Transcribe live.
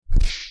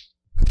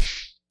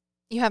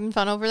You having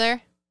fun over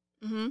there?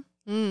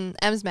 Mm-hmm.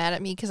 Em's mad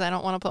at me because I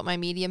don't want to put my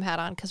medium hat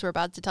on because we're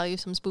about to tell you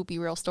some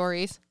spoopy real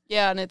stories.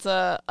 Yeah, and it's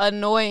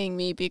annoying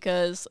me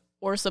because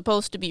we're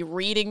supposed to be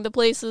reading the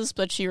places,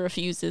 but she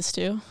refuses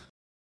to.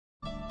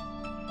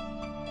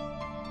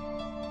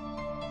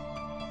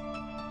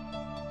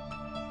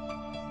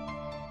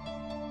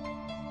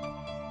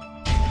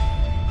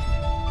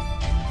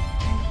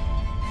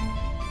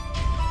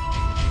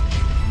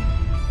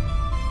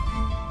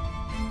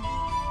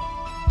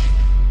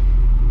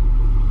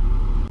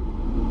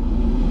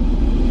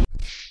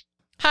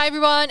 Hi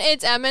everyone,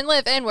 it's Em and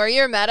Liv, and we're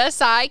your meta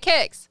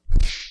sidekicks.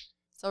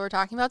 So we're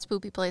talking about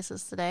spoopy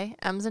places today.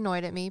 Em's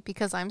annoyed at me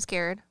because I'm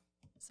scared.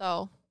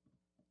 So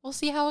we'll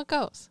see how it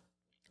goes.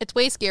 It's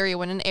way scarier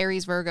when an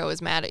Aries Virgo is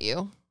mad at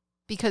you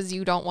because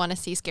you don't want to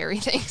see scary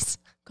things.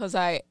 Because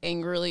I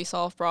angrily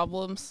solve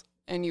problems,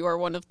 and you are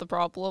one of the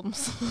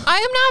problems. I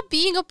am not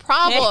being a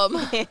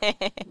problem.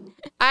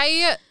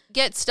 I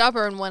get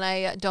stubborn when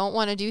I don't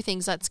want to do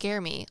things that scare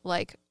me,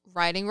 like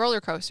riding roller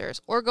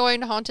coasters or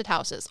going to haunted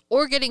houses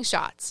or getting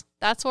shots.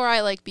 That's where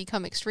I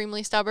become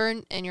extremely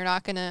stubborn, and you're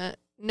not going to,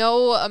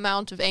 no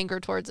amount of anger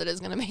towards it is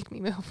going to make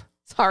me move.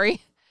 Sorry.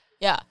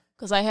 Yeah,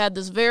 because I had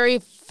this very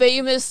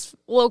famous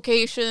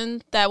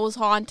location that was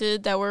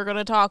haunted that we're going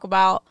to talk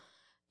about,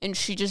 and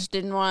she just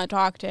didn't want to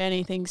talk to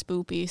anything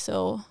spoopy,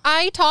 so.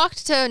 I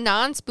talked to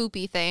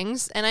non-spoopy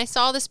things, and I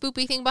saw the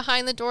spoopy thing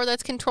behind the door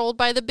that's controlled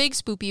by the big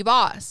spoopy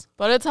boss.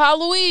 But it's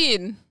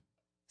Halloween,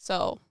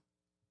 so.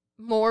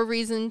 More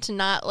reason to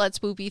not let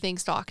spoopy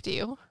things talk to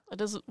you.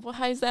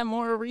 Why is that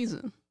more a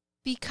reason?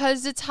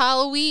 Because it's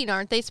Halloween.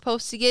 Aren't they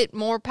supposed to get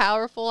more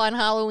powerful on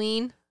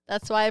Halloween?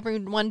 That's why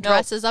everyone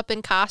dresses up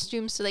in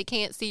costumes so they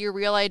can't see your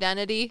real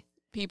identity.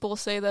 People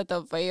say that the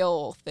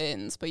veil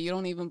thins, but you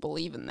don't even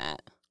believe in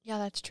that. Yeah,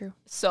 that's true.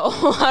 So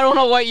I don't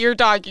know what you're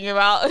talking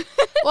about.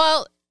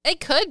 Well,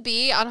 it could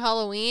be on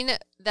Halloween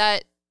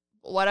that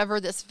whatever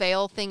this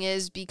veil thing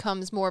is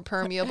becomes more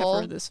permeable.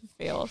 Whatever this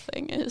veil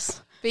thing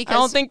is. Because I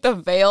don't think the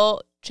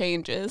veil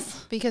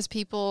changes. Because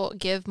people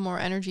give more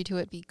energy to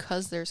it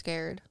because they're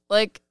scared.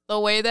 Like, the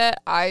way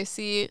that I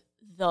see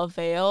the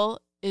veil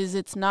is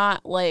it's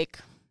not like,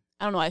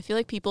 I don't know, I feel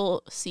like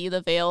people see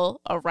the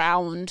veil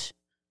around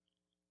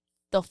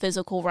the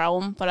physical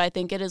realm, but I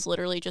think it is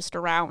literally just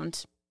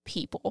around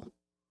people,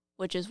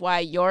 which is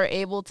why you're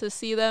able to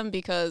see them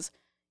because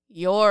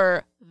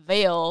your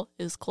veil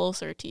is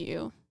closer to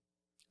you.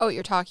 Oh,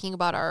 you're talking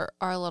about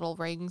our little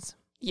rings.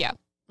 Yeah.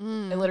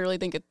 I literally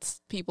think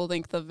people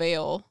think the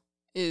veil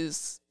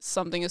is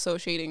something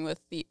associating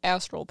with the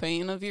astral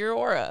plane of your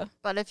aura.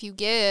 But if you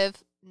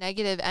give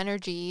negative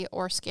energy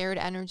or scared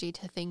energy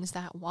to things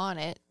that want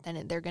it,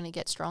 then they're going to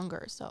get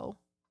stronger. So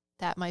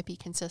that might be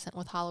consistent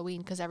with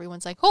Halloween because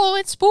everyone's like, oh,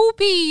 it's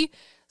spoopy.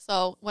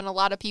 So when a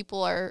lot of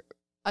people are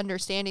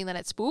understanding that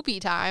it's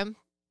spoopy time,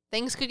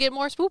 things could get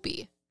more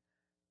spoopy.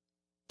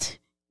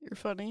 You're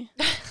funny.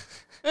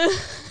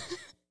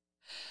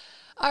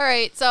 All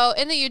right, so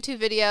in the YouTube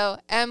video,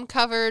 Em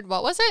covered,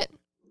 what was it?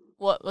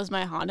 What was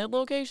my haunted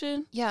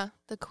location? Yeah,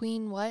 the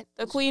Queen what?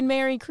 The Queen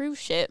Mary cruise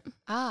ship.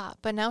 Ah,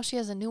 but now she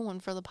has a new one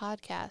for the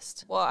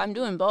podcast. Well, I'm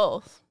doing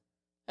both.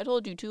 I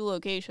told you 2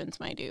 locations,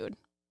 my dude.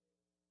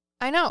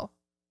 I know,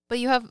 but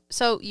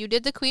you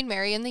did the Queen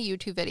Mary in the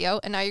YouTube video,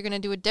 and now you're going to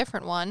do a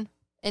different one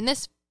in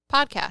this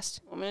podcast.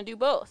 I'm going to do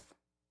both,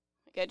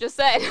 like I just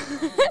said.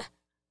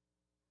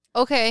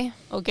 Okay.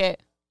 Okay.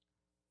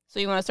 So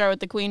you want to start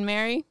with the Queen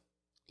Mary?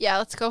 Yeah,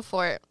 let's go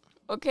for it.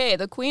 Okay,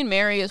 the Queen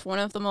Mary is one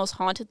of the most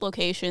haunted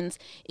locations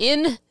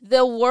in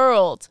the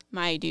world,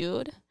 my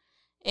dude.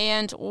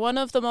 And one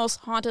of the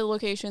most haunted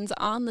locations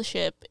on the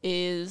ship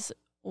is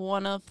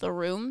one of the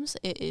rooms.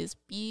 It is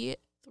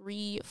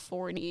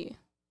B340.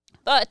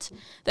 But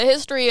the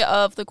history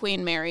of the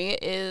Queen Mary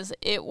is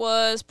it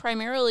was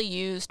primarily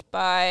used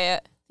by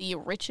the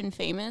rich and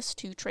famous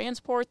to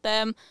transport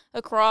them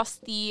across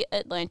the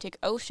Atlantic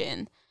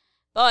Ocean.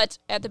 But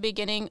at the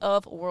beginning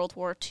of World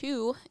War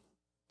II,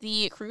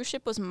 the cruise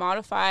ship was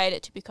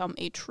modified to become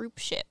a troop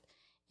ship,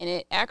 and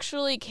it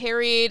actually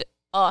carried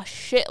a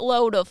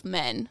shitload of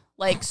men,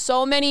 like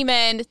so many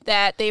men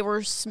that they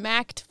were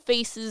smacked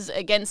faces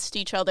against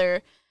each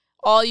other.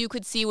 All you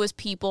could see was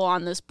people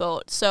on this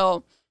boat.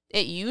 So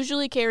it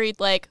usually carried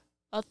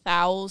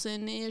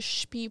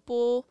 1,000-ish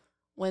people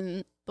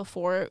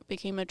before it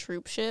became a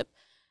troop ship,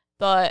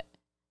 but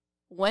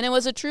when it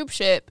was a troop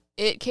ship,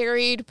 it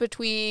carried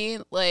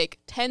between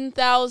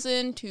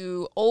 10,000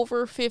 to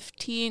over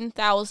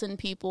 15,000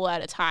 people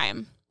at a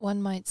time.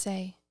 One might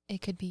say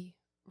it could be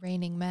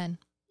raining men.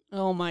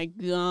 Oh my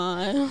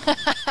God.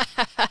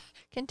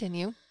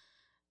 Continue.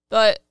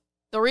 But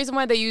the reason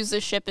why they use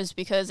this ship is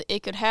because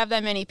it could have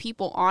that many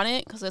people on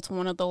it because it's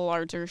one of the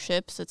larger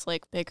ships. It's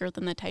bigger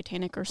than the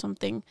Titanic or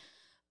something.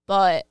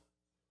 But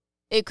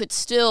it could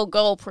still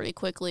go pretty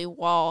quickly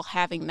while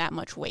having that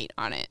much weight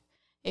on it.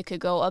 It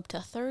could go up to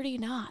 30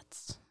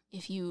 knots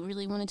if you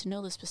really wanted to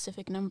know the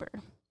specific number.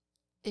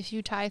 If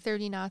you tie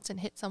 30 knots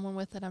and hit someone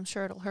with it, I'm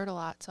sure it'll hurt a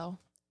lot, so.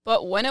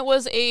 But when it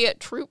was a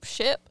troop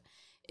ship,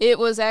 It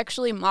was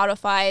actually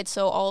modified,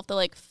 so all of the,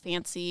 like,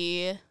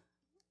 fancy,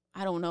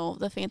 I don't know,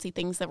 the fancy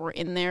things that were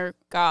in there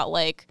got,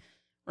 like,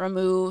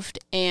 removed,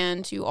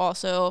 and you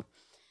also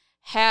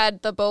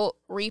had the boat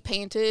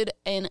repainted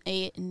in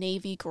a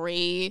navy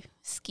gray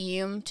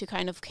scheme to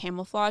kind of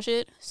camouflage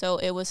it, so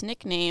it was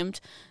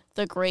nicknamed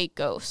the Gray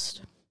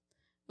Ghost,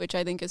 which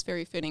I think is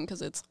very fitting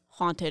because it's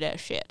haunted as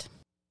shit.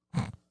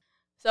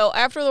 So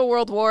after the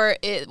World War,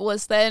 it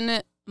was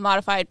then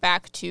modified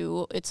back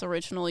to its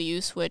original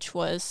use, which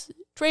was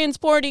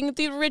transporting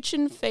the rich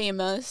and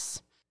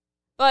famous.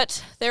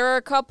 But there are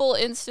a couple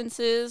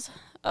instances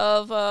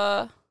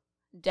of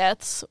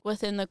deaths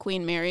within the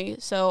Queen Mary.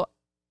 So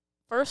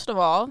first of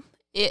all,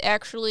 it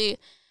actually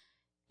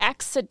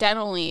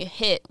accidentally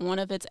hit one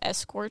of its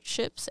escort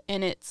ships,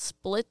 and it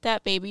split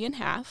that baby in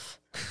half.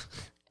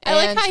 I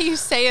like how you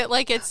say it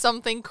like it's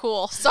something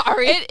cool.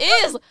 Sorry. It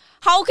is.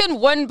 How can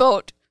one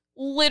boat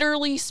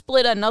literally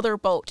split another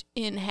boat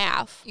in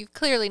half? You've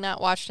clearly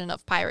not watched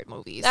enough pirate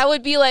movies. That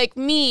would be like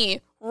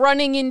me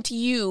running into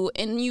you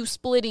and you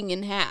splitting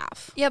in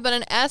half. Yeah, but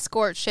an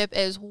escort ship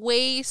is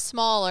way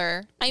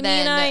smaller I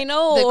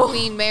know. the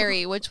Queen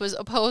Mary, which was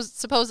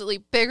supposedly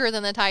bigger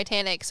than the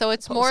Titanic. So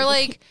it's more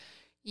like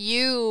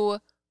you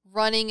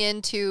running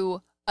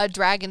into a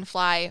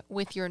dragonfly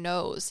with your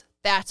nose.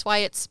 That's why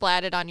it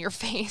splatted on your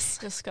face.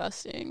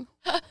 Disgusting.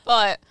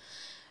 But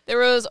there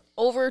was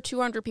over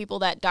 200 people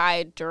that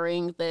died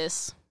during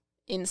this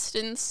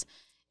instance,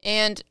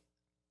 and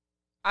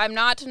I'm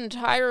not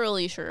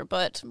entirely sure,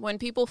 but when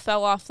people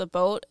fell off the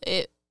boat,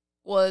 it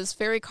was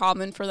very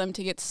common for them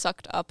to get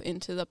sucked up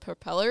into the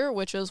propeller,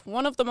 which is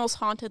one of the most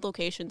haunted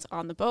locations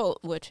on the boat,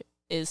 which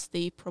is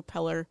the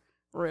propeller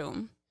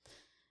room.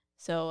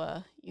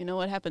 So, you know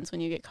what happens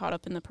when you get caught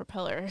up in the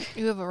propeller.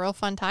 You have a real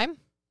fun time?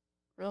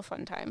 Real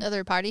fun time.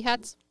 Other party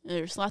hats?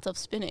 There's lots of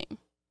spinning.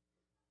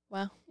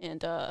 Wow.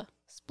 And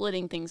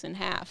splitting things in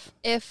half.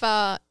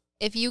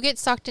 If you get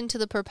sucked into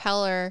the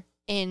propeller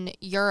in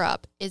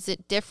Europe, is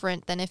it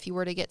different than if you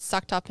were to get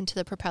sucked up into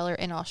the propeller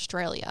in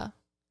Australia?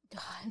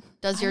 God.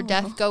 Does your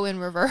death go in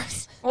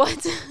reverse?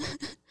 What?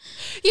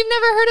 You've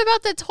never heard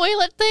about the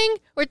toilet thing?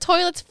 Where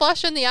toilets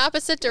flush in the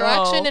opposite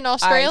direction in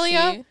Australia?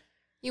 I see.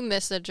 You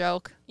missed the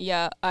joke.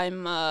 Yeah,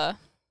 I'm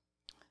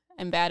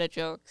bad at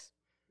jokes.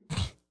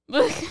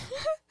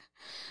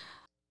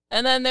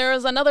 And then there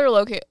was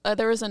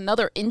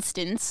another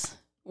instance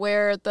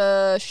where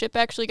the ship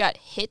actually got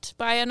hit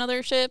by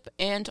another ship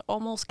and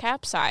almost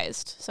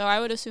capsized. So I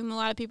would assume a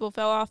lot of people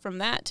fell off from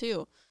that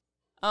too.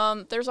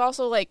 There's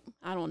also, like,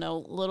 I don't know,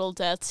 little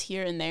deaths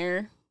here and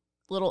there,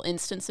 little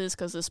instances,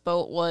 because this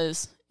boat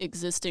was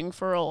existing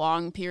for a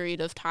long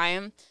period of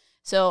time.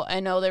 So I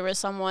know there was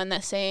someone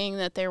that's saying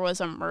that there was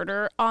a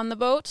murder on the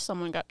boat.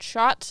 Someone got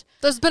shot.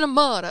 There's been a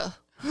murder.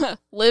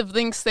 Liv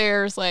thinks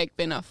there's, like,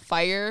 been a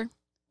fire,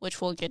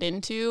 which we'll get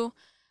into.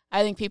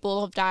 I think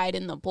people have died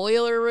in the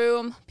boiler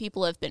room.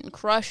 People have been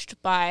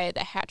crushed by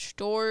the hatch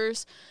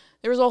doors.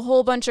 There's a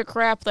whole bunch of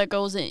crap that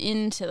goes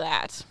into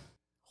that.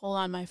 Hold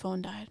on, my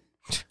phone died.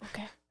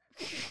 Okay.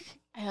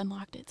 I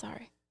unlocked it,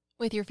 sorry.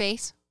 With your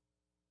face?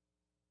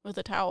 With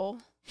a towel.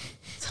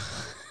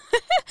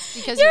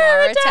 Because you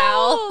are a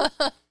towel.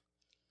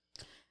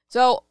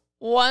 So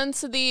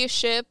once the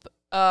ship,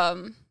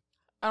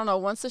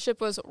 once the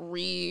ship was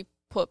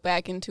put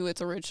back into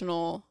its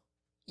original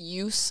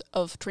use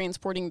of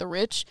transporting the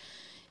rich,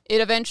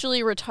 it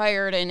eventually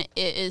retired, and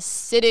it is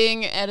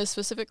sitting at a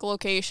specific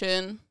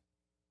location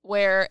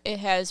where it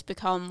has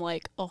become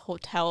like a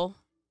hotel,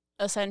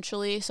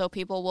 essentially. So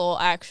people will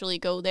actually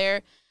go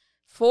there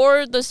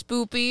for the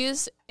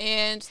spoopies,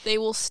 and they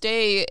will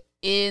stay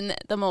in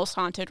the most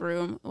haunted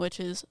room, which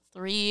is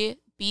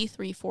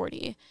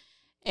B340.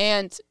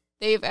 And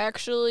they've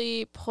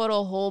actually put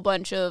a whole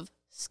bunch of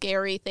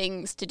scary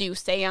things to do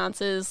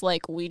seances,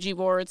 like Ouija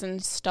boards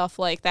and stuff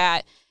like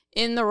that,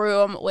 in the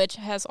room, which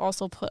has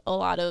also put a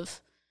lot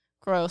of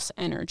gross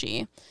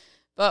energy.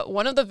 But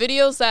one of the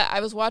videos that I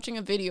was watching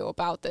a video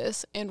about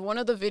this, and one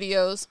of the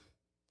videos,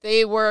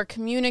 they were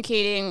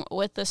communicating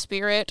with the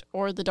spirit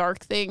or the dark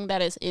thing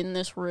that is in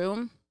this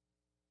room.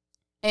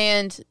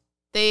 And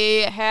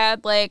they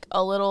had, like,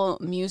 a little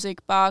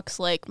music box,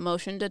 like,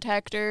 motion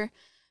detector.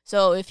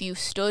 So if you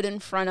stood in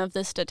front of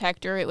this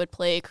detector, it would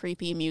play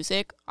creepy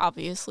music,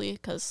 obviously,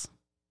 because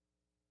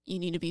you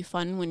need to be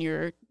fun when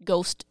you're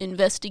ghost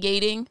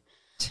investigating.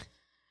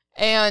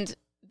 And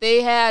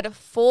they had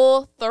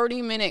full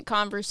 30-minute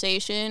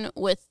conversation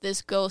with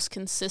this ghost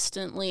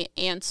consistently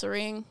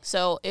answering.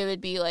 So it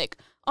would be, like,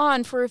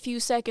 on for a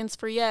few seconds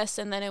for yes,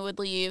 and then it would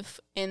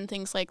leave and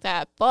things like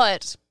that.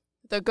 But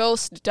the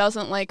ghost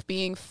doesn't like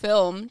being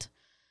filmed,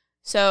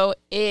 so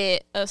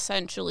it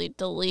essentially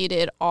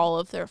deleted all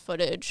of their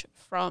footage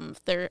from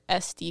their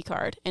SD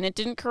card. And it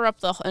didn't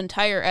corrupt the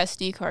entire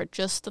SD card,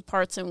 just the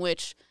parts in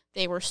which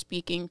they were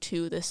speaking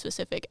to this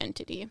specific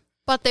entity.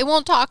 But they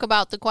won't talk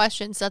about the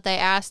questions that they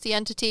asked the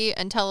entity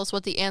and tell us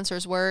what the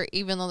answers were,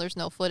 even though there's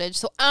no footage.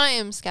 So I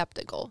am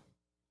skeptical.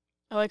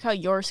 I like how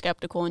you're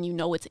skeptical and you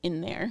know it's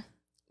in there.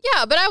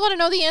 Yeah, but I want to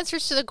know the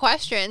answers to the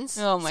questions.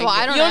 Oh my so God.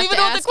 I don't You don't have even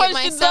to know what ask the it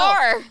questions myself.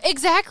 are.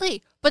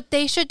 Exactly. But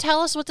they should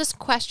tell us what the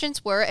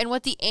questions were and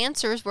what the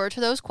answers were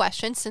to those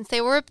questions since they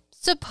were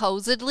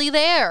supposedly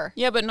there.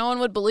 Yeah, but no one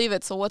would believe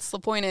it, so what's the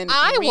point in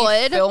I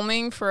would.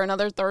 filming for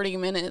another 30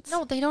 minutes?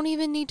 No, they don't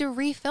even need to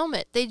refilm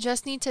it. They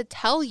just need to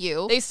tell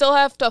you. They still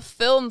have to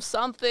film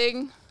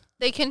something.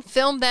 They can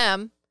film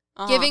them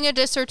giving a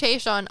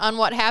dissertation on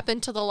what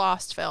happened to the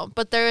Lost film.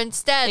 But they're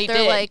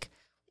did. like...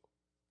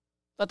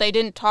 But they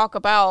didn't talk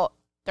about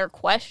their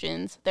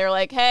questions. They're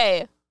like,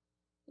 hey,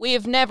 we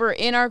have never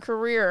in our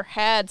career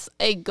had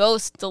a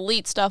ghost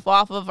delete stuff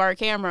off of our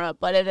camera,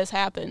 but it has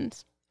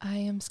happened. I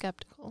am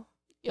skeptical.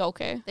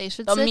 Okay. They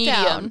should the sit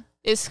medium down.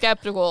 is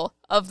skeptical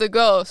of the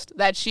ghost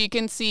that she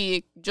can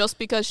see just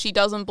because she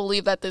doesn't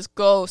believe that this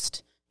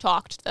ghost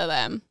talked to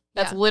them.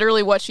 That's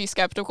literally what she's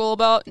skeptical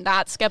about,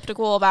 not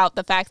skeptical about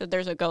the fact that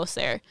there's a ghost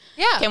there.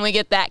 Yeah. Can we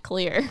get that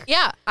clear?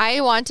 Yeah. I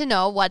want to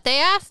know what they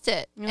asked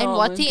it and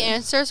what the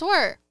answers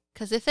were.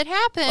 Because if it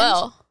happened...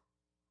 Well,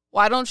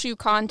 why don't you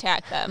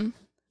contact them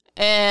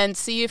and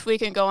see if we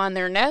can go on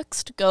their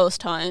next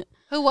ghost hunt?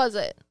 Who was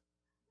it?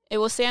 It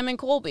was Sam and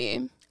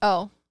Colby.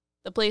 Oh.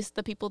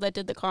 The people that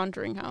did the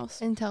Conjuring house.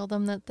 And tell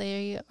them that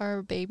they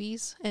are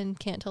babies and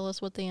can't tell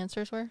us what the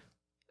answers were?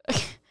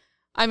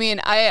 I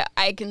mean,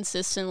 I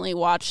consistently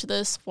watch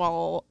this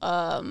while,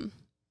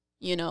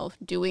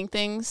 doing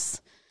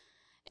things.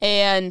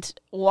 And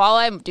while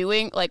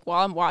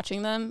I'm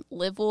watching them,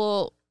 Liv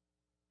will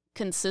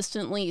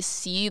consistently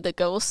see the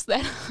ghosts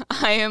that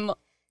I am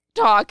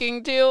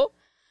talking to.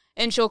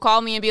 And she'll call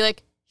me and be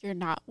like, you're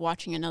not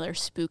watching another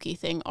spooky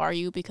thing, are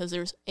you? Because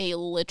there's a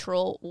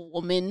literal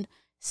woman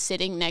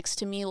sitting next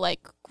to me,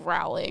 like,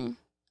 growling.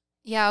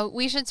 Yeah,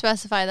 we should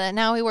specify that.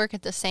 Now we work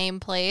at the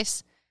same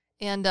place.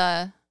 And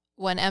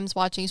when Em's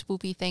watching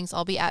spooky things,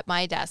 I'll be at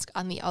my desk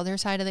on the other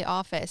side of the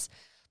office.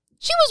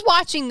 She was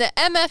watching the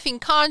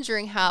MFing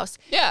Conjuring house.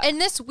 Yeah.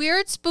 And this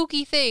weird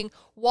spooky thing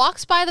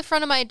walks by the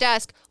front of my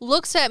desk,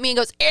 looks at me and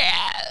goes,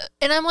 "Ugh."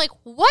 And I'm like,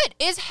 what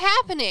is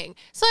happening?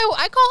 So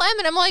I call Em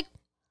and I'm like,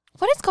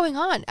 what is going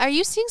on? Are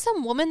you seeing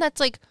some woman that's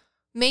like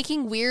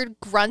making weird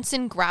grunts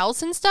and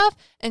growls and stuff?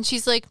 And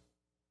she's like,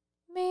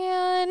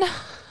 man.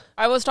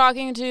 I was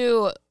talking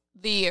to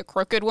the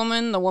crooked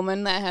woman, the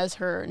woman that has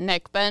her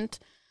neck bent.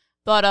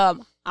 But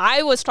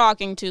I was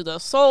talking to the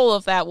soul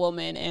of that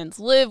woman, and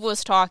Liv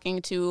was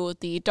talking to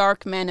the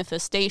dark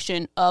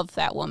manifestation of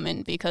that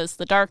woman, because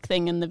the dark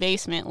thing in the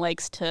basement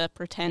likes to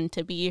pretend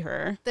to be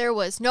her. There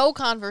was no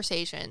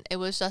conversation. It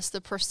was just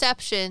the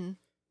perception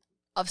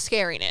of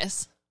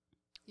scariness.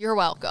 You're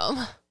welcome.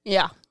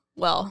 Yeah,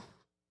 well,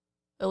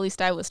 at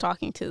least I was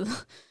talking to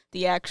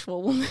the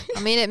actual woman. I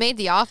mean, it made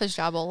the office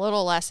job a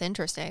little less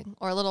interesting,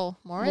 or a little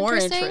more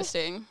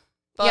interesting.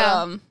 But,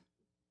 yeah.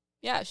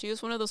 Yeah, she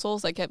was one of the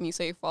souls that kept me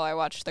safe while I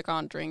watched the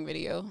Conjuring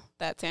video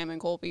that Sam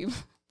and Colby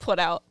put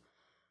out.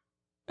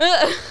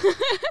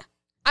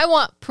 I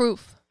want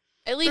proof.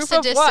 At least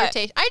Proof a of what?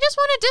 dissertation. I just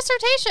want a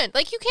dissertation.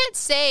 Like, you can't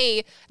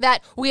say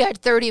that we had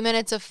 30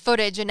 minutes of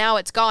footage and now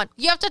it's gone.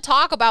 You have to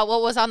talk about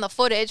what was on the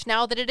footage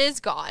now that it is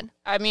gone.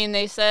 I mean,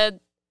 they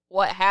said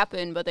what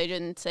happened, but they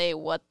didn't say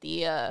what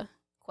the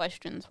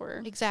questions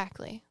were.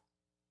 Exactly.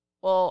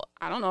 Well,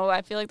 I don't know.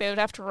 I feel like they would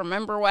have to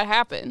remember what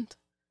happened.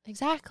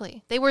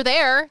 Exactly. They were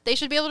there. They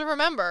should be able to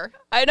remember.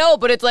 I know,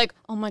 but it's like,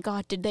 oh my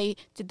God, did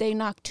they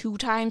knock 2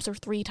 times or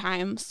 3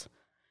 times?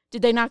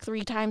 Did they knock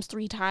 3 times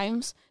 3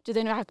 times? Did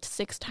they knock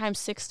 6 times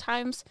 6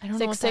 times? I don't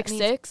know know what that means.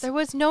 666? There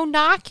was no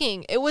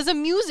knocking. It was a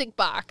music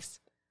box.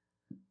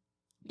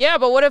 Yeah,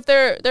 but what if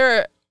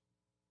they're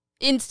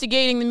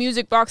instigating the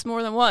music box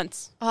more than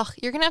once? Ugh,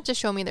 you're going to have to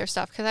show me their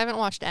stuff because I haven't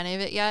watched any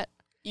of it yet.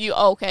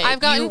 I've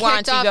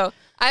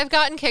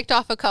gotten kicked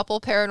off a couple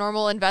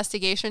paranormal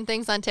investigation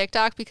things on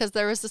TikTok because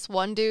there was this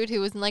one dude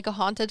who was in like a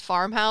haunted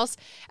farmhouse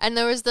and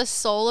there was the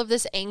soul of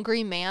this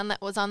angry man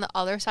that was on the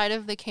other side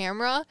of the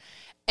camera.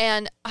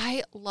 And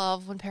I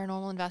love when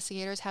paranormal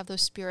investigators have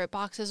those spirit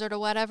boxes or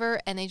whatever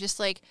and they just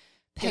like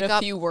pick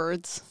up few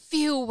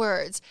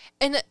words.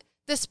 And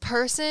this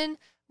person,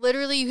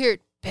 literally you hear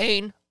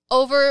pain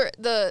over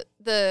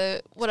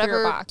the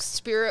whatever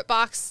spirit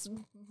box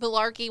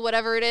malarkey,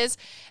 whatever it is.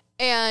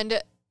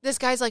 And this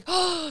guy's like,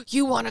 oh,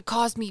 you want to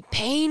cause me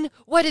pain?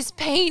 What does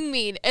pain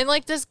mean? And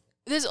like this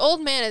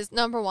old man is,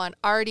 number one,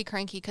 already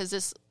cranky because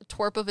this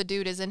twerp of a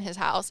dude is in his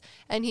house.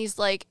 And he's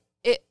like,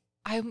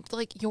 I'm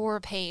like, you're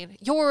a pain.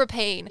 You're a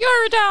pain.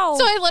 You're a doll.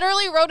 So I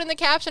literally wrote in the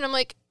caption, I'm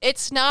like,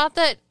 it's not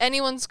that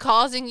anyone's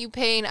causing you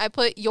pain. I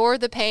put, you're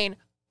the pain.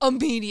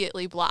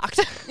 Immediately blocked.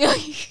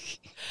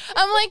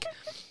 I'm like,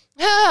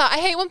 I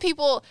hate when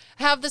people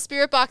have the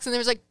spirit box and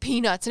there's like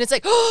peanuts and it's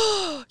like,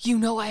 oh, you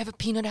know I have a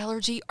peanut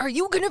allergy. Are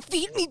you going to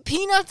feed me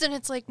peanuts? And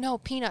it's like, no,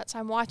 peanuts.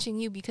 I'm watching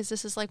you because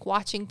this is like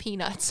watching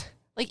peanuts.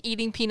 Like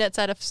eating peanuts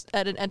at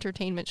an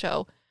entertainment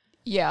show.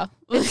 Yeah.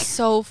 It's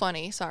so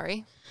funny.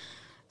 Sorry.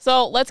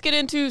 So let's get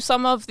into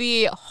some of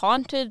the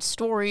haunted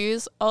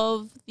stories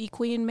of the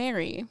Queen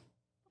Mary.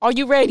 Are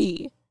you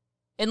ready?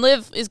 And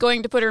Liv is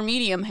going to put her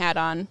medium hat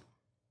on.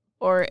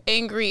 Or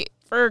angry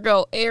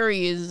Virgo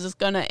Aries is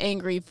gonna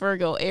angry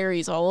Virgo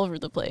Aries all over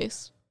the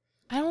place.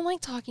 I don't like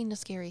talking to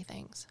scary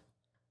things.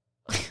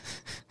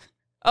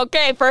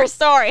 Okay, first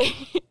story.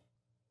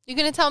 You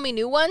gonna tell me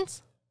new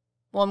ones?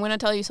 Well, I'm gonna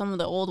tell you some of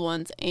the old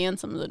ones and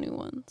some of the new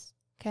ones.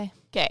 Okay.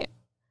 Okay.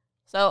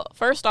 So,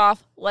 first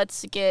off,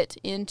 let's get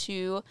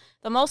into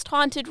the most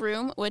haunted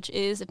room, which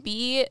is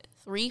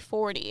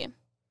B340.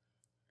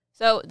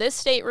 So, this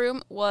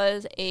stateroom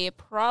was a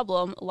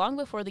problem long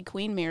before the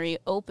Queen Mary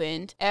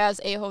opened as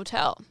a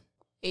hotel.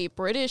 A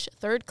British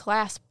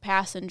third-class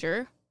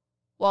passenger,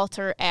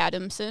 Walter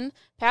Adamson,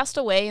 passed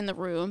away in the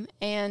room,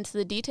 and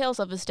the details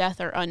of his death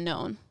are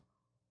unknown.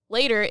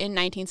 Later, in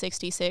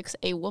 1966,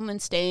 a woman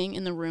staying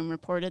in the room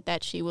reported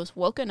that she was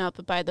woken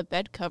up by the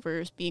bed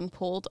covers being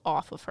pulled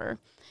off of her,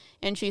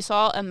 and she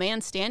saw a man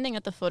standing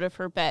at the foot of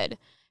her bed.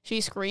 She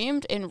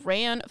screamed and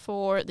ran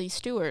for the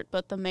steward,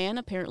 but the man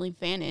apparently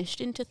vanished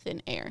into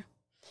thin air.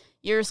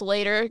 Years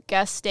later,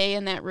 guests stay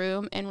in that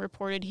room and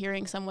reported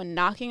hearing someone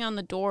knocking on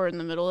the door in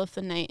the middle of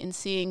the night and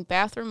seeing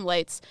bathroom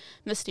lights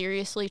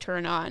mysteriously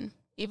turn on.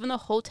 Even the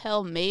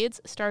hotel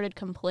maids started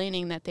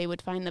complaining that they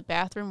would find the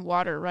bathroom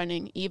water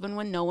running even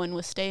when no one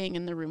was staying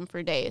in the room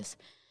for days.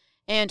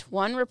 And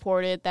one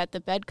reported that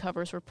the bed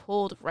covers were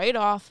pulled right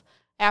off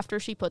after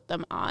she put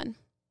them on.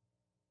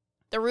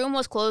 The room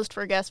was closed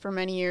for guests for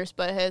many years,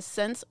 but has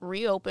since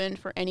reopened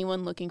for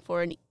anyone looking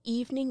for an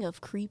evening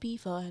of creepy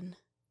fun.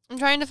 I'm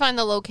trying to find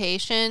the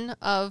location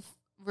of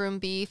room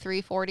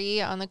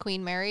B340 on the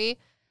Queen Mary,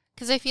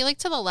 because I feel like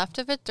to the left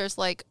of it, there's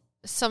like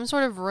some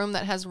sort of room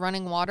that has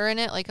running water in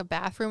it, like a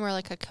bathroom or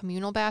like a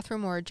communal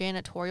bathroom or a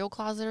janitorial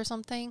closet or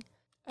something.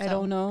 I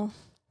don't know.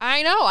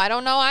 I know. I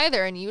don't know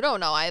either, and you don't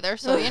know either,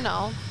 so you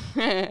know.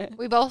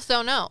 We both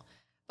don't know.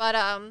 But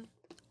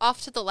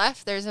off to the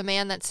left, there's a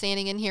man that's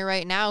standing in here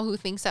right now who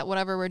thinks that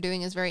whatever we're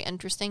doing is very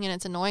interesting, and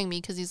it's annoying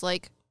me because he's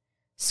like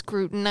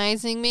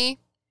scrutinizing me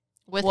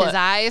with his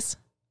eyes.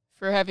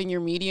 For having your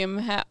medium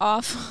hat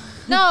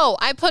off? No,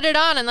 I put it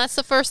on, and that's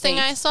the first thing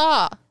I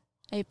saw.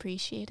 I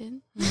appreciate it.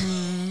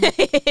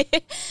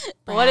 Mm.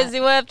 What does he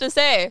have to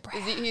say?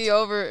 Is he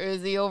over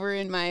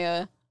in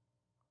my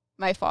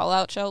my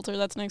Fallout shelter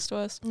that's next to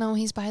us? No,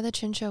 he's by the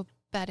Chincho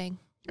bedding.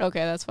 Okay,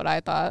 that's what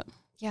I thought.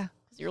 Yeah.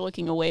 'Cause you're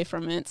looking away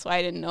from it, so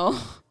I didn't know.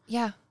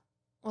 Yeah.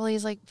 Well,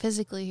 he's like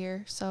physically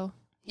here, so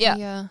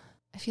yeah.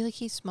 I feel like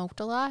he smoked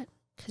a lot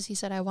because he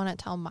said I want to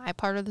tell my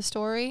part of the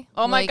story.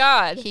 Oh my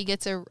God. He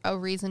gets a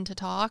reason to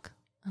talk,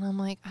 and I'm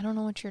like, I don't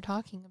know what you're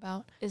talking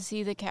about. Is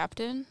he the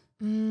captain?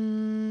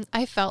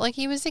 I felt like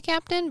he was the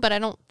captain, but I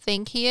don't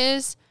think he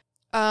is.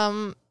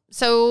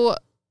 So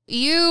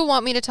you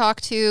want me to talk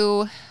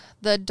to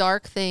the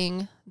dark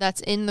thing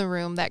that's in the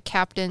room that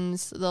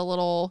captains the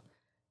little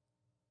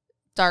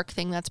dark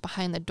thing that's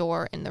behind the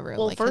door in the room.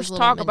 Well, like first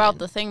talk about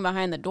the thing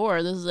behind the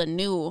door. This is a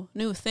new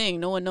thing.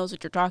 No one knows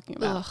what you're talking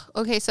about. Ugh.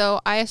 Okay, so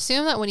I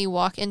assume that when you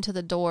walk into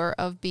the door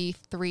of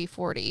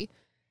B340,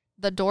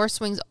 the door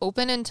swings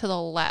open and to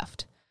the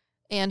left.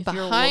 And if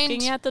behind, you're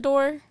looking at the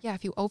door? Yeah,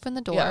 if you open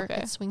the door,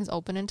 it swings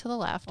open and to the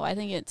left. Well, I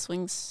think it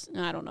swings,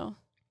 I don't know.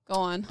 Go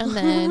on. And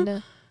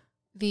then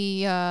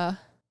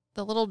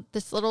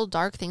this little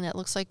dark thing that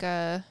looks like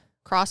a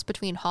cross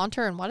between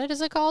Haunter and what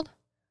is it called?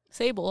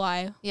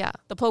 Sableye. Yeah.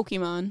 The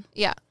Pokemon.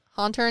 Yeah.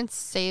 Haunter and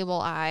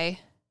Sableye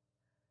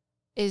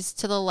is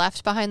to the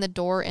left behind the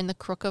door in the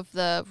crook of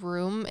the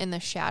room in the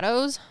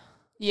shadows.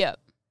 Yep.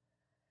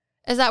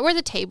 Is that where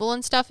the table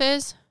and stuff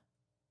is?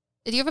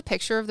 Do you have a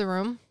picture of the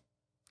room?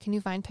 Can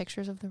you find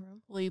pictures of the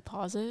room? Will you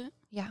pause it?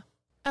 Yeah.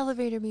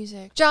 Elevator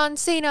music. John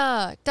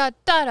Cena. Da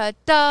da da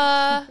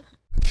da.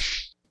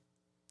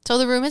 So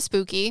the room is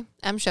spooky.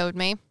 Em showed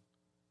me.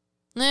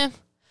 I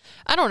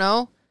don't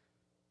know.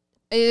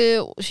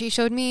 She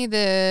showed me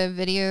the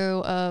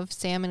video of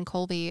Sam and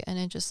Colby, and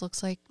it just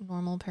looks like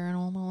normal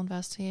paranormal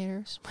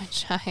investigators,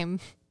 which I'm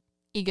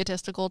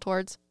egotistical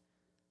towards.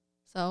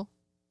 So,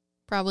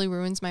 probably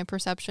ruins my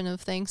perception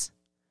of things.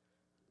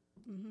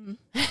 Mm-hmm.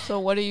 So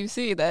what do you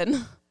see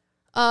then?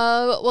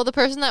 Well, the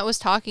person that was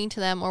talking to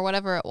them, or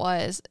whatever it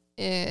was,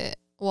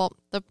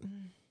 whatever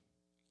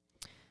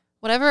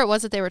it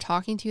was that they were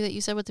talking to that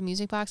you said with the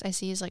music box, I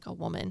see is like a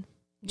woman.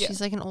 Yeah. She's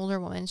like an older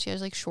woman. She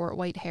has like short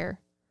white hair.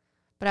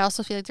 But I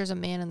also feel like there's a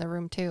man in the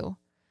room too.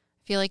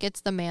 I feel like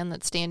it's the man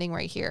that's standing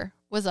right here.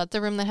 Was that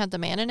the room that had the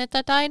man in it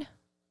that died?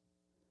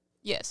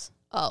 Yes.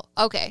 Oh,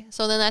 okay.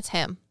 So then that's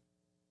him.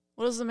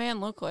 What does the man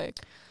look like?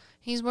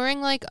 He's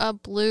wearing like a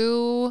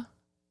blue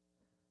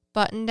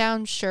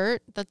button-down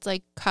shirt that's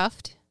like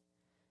cuffed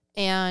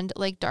and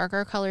like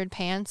darker colored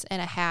pants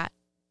and a hat.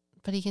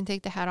 But he can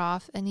take the hat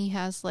off, and he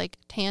has like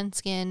tan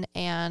skin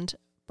and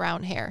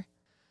brown hair.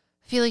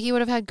 I feel like he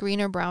would have had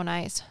green or brown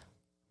eyes.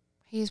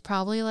 He's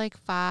probably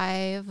like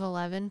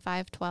 5'11",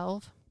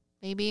 5'12",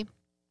 maybe. And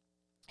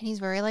he's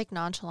very like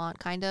nonchalant,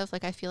 kind of.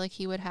 Like I feel like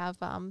he would have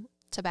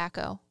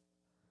tobacco.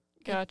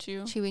 Got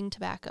you. Chewing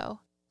tobacco.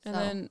 And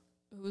then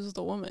who's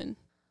the woman?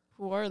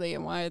 Who are they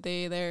and why are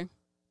they there?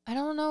 I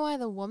don't know why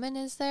the woman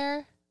is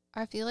there.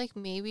 I feel like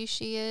maybe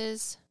she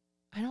is.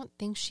 I don't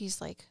think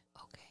she's like,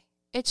 okay.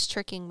 It's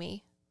tricking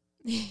me.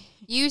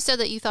 You said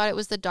that you thought it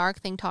was the dark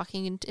thing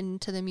talking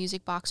into the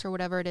music box or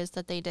whatever it is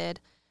that they did.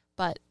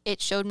 But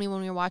it showed me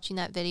when we were watching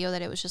that video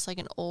that it was just like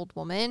an old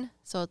woman.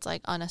 So it's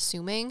like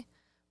unassuming.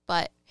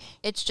 But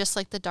it's just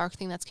like the dark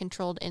thing that's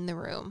controlled in the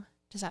room.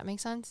 Does that make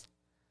sense?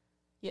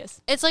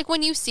 Yes. It's like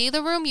when you see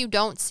the room, you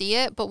don't see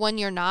it. But when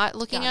you're not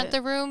looking at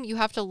the room, you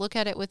have to look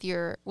at it with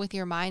your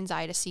mind's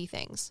eye to see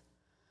things.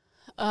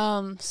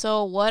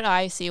 So what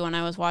I see when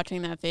I was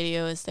watching that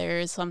video is there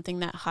is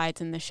something that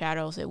hides in the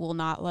shadows. It will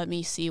not let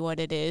me see what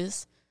it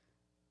is.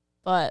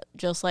 But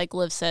just like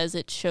Liv says,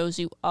 it shows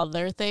you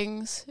other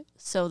things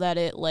so that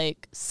it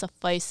like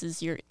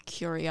suffices your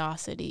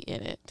curiosity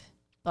in it.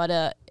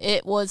 But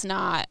it was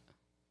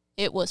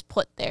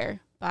put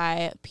there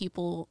by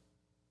people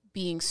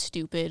being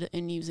stupid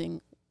and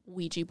using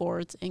Ouija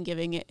boards and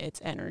giving it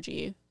its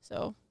energy.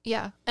 So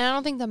yeah. And I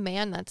don't think the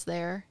man that's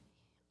there,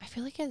 I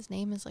feel like his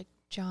name is like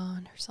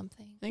John or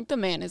something. I think the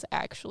man is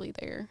actually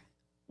there.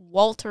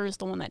 Walter is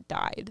the one that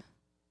died.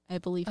 I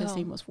believe his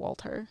name was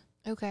Walter.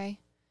 Okay.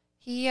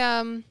 He,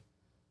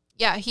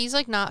 he's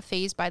like not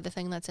fazed by the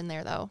thing that's in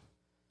there though.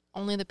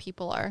 Only the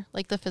people are,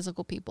 like the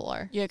physical people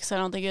are. Yeah, because I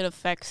don't think it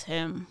affects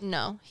him.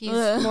 No, he's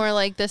more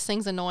like, this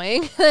thing's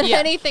annoying than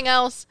anything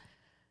else.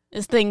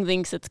 This thing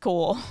thinks it's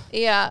cool.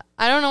 Yeah,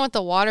 I don't know what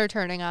the water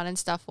turning on and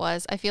stuff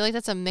was. I feel like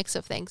that's a mix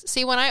of things.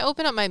 See, when I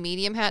open up my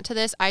medium hat to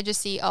this, I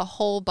just see a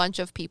whole bunch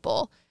of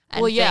people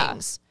and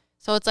things.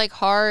 So it's like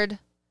hard.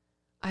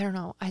 I don't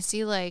know. I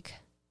see like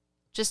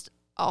just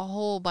a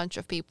whole bunch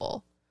of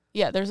people.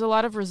 Yeah, there's a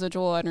lot of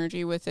residual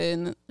energy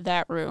within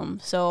that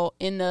room. So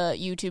in the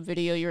YouTube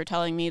video, you were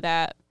telling me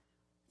that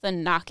the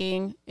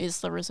knocking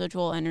is the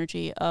residual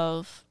energy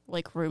of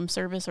like room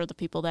service or the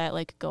people that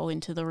like go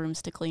into the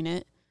rooms to clean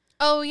it.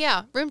 Oh,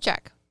 yeah. Room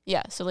check.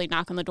 Yeah. So they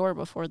knock on the door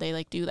before they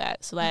like do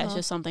that. So that is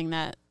just something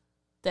that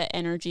the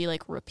energy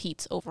like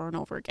repeats over and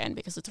over again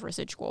because it's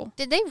residual.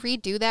 Did they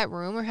redo that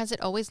room or has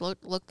it always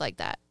looked like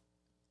that?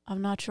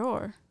 I'm not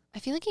sure. I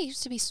feel like it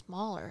used to be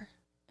smaller.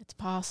 It's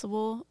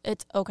possible.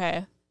 It's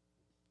okay.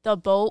 The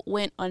boat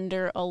went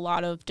under a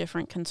lot of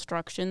different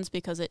constructions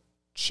because it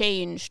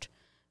changed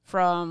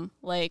from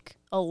like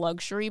a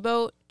luxury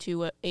boat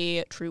to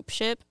a troop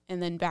ship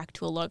and then back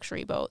to a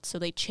luxury boat. So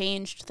they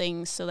changed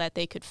things so that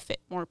they could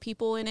fit more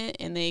people in it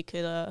and they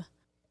could, I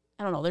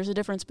don't know, there's a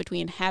difference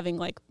between having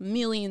like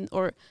millions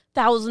or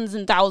thousands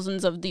and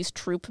thousands of these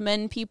troop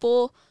men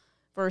people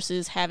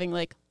versus having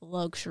like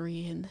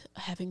luxury and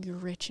having you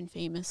rich and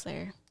famous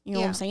there. You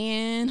know what I'm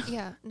saying?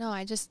 Yeah. No,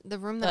 the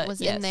room that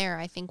was in there,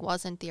 I think,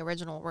 wasn't the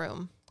original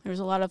room. There's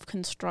a lot of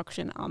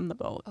construction on the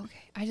boat.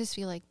 Okay. I just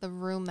feel like the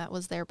room that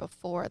was there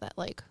before that,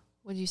 like,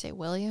 what did you say,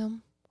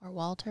 William or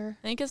Walter?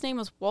 I think his name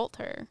was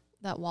Walter.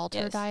 That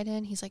Walter died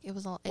in? He's like, it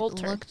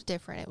looked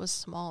different. It was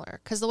smaller.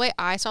 Because the way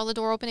I saw the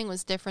door opening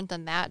was different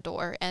than that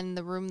door. And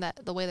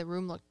the way the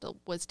room looked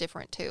was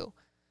different, too.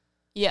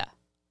 Yeah.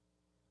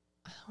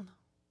 I don't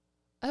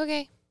know.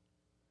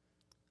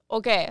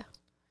 Okay.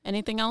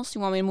 Anything else?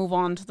 You want me to move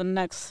on to the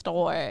next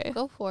story?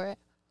 Go for it.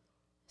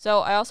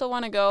 So I also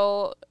want to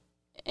go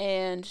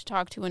and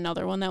talk to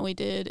another one that we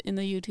did in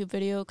the YouTube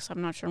video because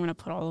I'm not sure I'm going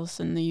to put all this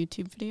in the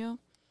YouTube video.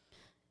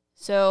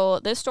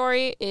 So this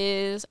story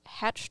is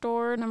Hatch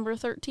Door number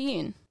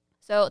 13.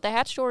 So the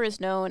Hatch Door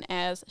is known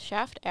as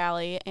Shaft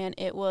Alley, and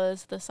it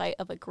was the site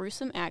of a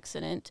gruesome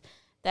accident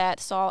that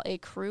saw a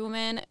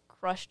crewman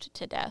crushed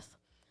to death.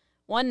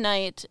 One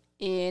night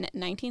in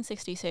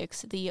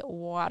 1966, the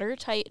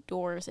watertight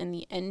doors in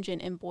the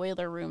engine and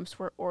boiler rooms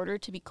were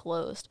ordered to be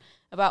closed.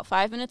 About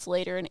 5 minutes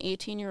later, an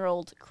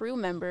 18-year-old crew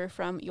member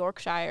from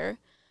Yorkshire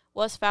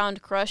was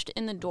found crushed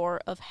in the door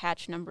of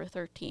hatch number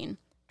 13,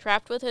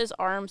 trapped with his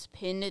arms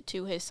pinned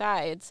to his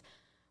sides.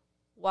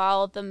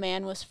 While the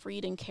man was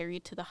freed and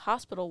carried to the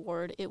hospital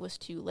ward, it was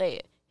too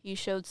late. He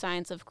showed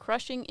signs of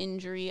crushing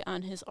injury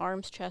on his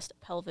arms, chest,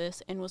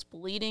 pelvis, and was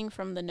bleeding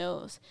from the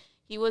nose.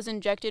 He was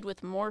injected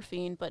with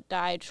morphine but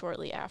died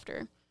shortly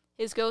after.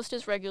 His ghost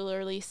is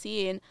regularly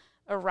seen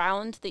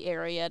around the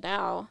area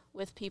now,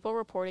 with people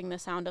reporting the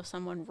sound of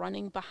someone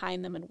running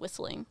behind them and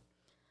whistling.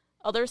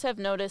 Others have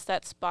noticed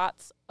that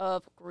spots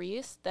of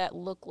grease that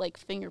look like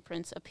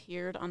fingerprints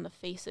appeared on the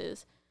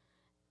faces.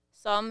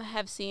 Some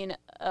have seen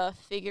a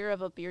figure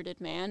of a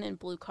bearded man in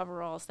blue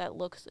coveralls that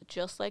looks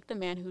just like the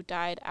man who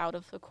died out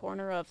of the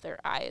corner of their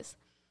eyes.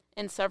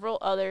 And several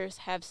others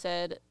have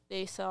said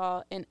they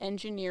saw an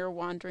engineer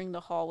wandering the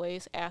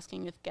hallways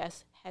asking if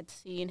guests had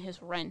seen his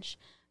wrench,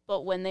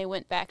 but when they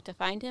went back to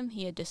find him,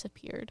 he had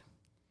disappeared.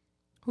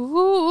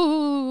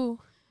 Ooh.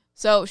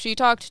 So she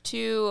talked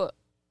to,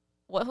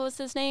 what was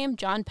his name?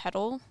 John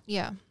Peddle?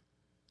 Yeah.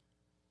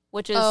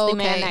 Which is the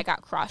man that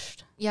got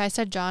crushed. Yeah, I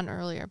said John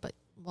earlier, but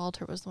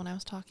Walter was the one I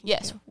was talking to.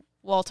 Yes,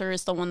 Walter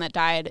is the one that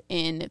died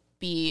in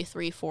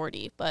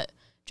B340, but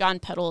John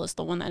Peddle is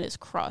the one that is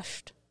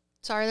crushed.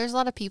 Sorry, there's a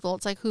lot of people.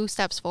 It's like who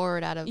steps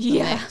forward out of the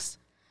mix.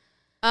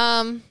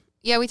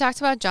 Yeah, we talked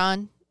about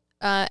John.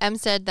 Em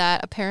said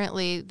that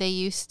apparently they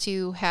used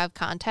to have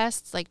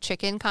contests, like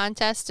chicken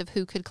contests of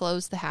who could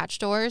close the hatch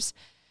doors.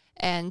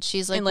 And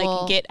she's like, and like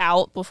well, get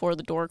out before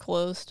the door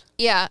closed.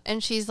 yeah.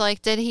 And she's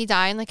like, did he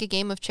die in like a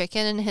game of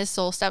chicken? And his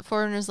soul stepped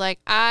forward and was like,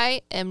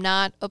 I am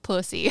not a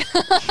pussy.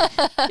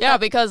 Yeah,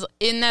 because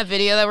in that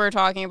video that we were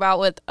talking about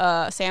with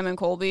Sam and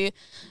Colby,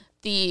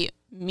 the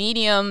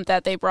medium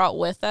that they brought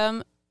with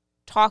them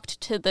talked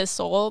to this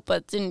soul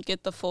but didn't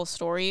get the full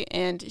story.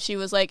 And she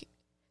was like,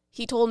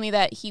 he told me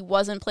that he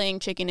wasn't playing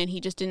chicken and he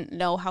just didn't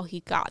know how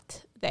he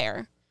got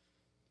there.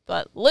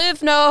 But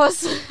Liv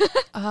knows.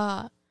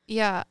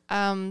 Yeah.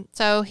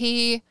 So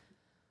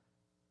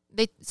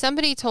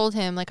somebody told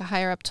him, like a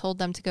higher up told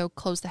them to go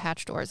close the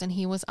hatch doors, and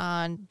he was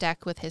on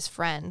deck with his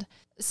friend.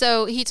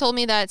 So he told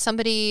me that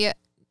somebody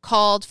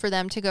called for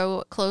them to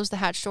go close the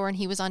hatch door, and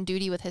he was on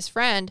duty with his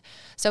friend.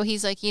 So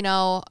he's like,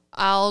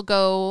 I'll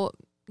go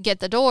get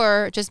the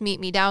door, just meet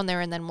me down there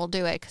and then we'll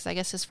do it. Because I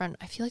guess his friend,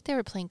 I feel like they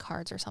were playing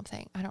cards or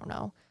something. I don't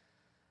know.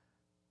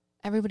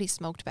 Everybody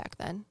smoked back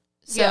then.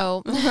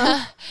 So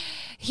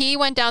he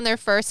went down there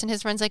first, and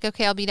his friend's like,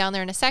 okay, I'll be down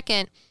there in a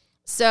second.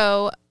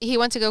 So he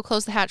went to go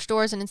close the hatch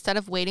doors, and instead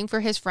of waiting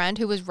for his friend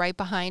who was right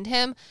behind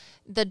him,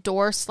 the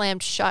door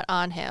slammed shut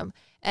on him.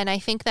 And I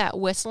think that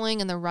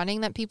whistling and the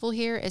running that people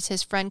hear is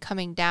his friend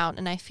coming down.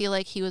 And I feel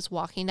like he was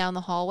walking down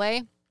the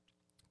hallway,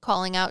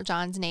 calling out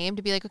John's name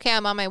to be like, okay,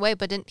 I'm on my way,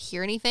 but didn't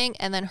hear anything,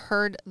 and then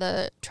heard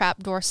the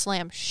trap door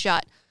slam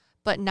shut,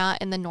 but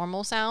not in the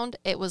normal sound.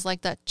 It was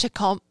like the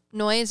chicom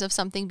noise of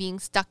something being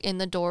stuck in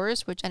the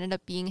doors, which ended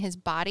up being his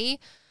body.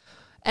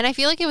 And I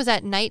feel like it was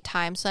at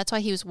nighttime, so that's why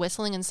he was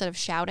whistling instead of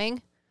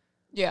shouting.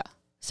 Yeah.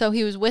 So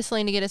he was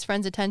whistling to get his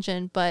friend's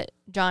attention, but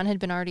John had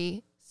been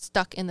already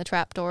stuck in the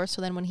trap door,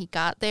 so then when he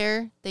got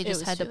there, they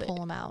just had to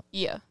pull him out.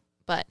 Yeah.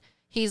 But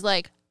he's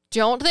like,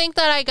 don't think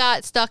that I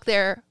got stuck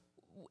there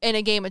in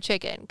a game of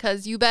chicken,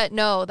 because you bet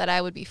know that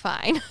I would be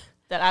fine.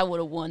 That I would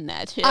have won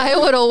that shit. I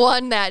would have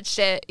won that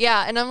shit.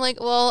 Yeah. And I'm like,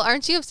 well,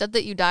 aren't you upset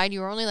that you died? You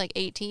were only like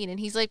 18.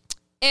 And he's like,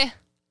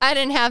 I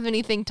didn't have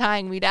anything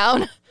tying me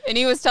down. And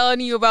he was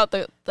telling you about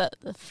the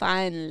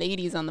fine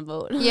ladies on the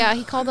boat. Yeah,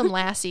 he called them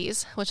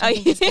lassies, which I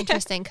think is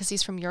interesting because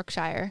he's from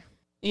Yorkshire.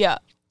 Yeah.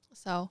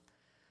 So,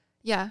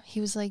 yeah, he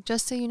was like,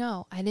 just so you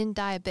know, I didn't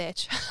die a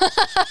bitch.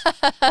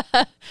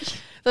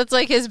 That's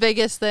like his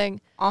biggest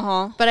thing.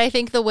 Uh-huh. But I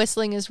think the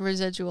whistling is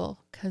residual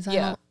because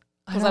I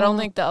don't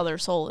think the other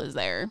soul is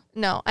there.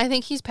 No, I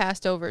think he's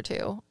passed over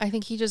too. I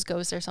think he just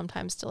goes there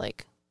sometimes to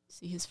like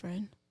see his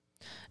friend.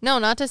 No,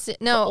 not to see.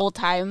 No, the old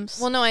times.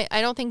 Well, no,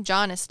 I don't think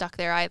John is stuck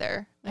there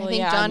either. Well, I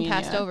think John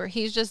passed over.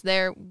 He's just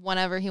there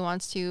whenever he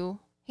wants to.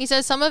 He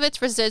says some of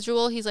it's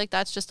residual. He's like,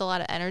 that's just a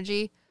lot of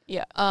energy.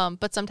 Yeah.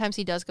 But sometimes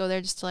he does go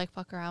there just to like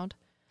fuck around.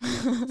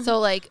 So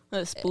like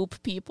the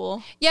spoop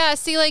people. Yeah.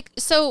 See, like,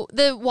 so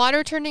the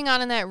water turning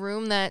on in that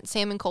room that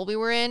Sam and Colby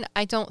were in,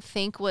 I don't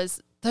think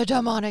was the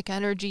demonic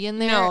energy in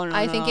there. No,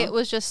 I think it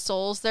was just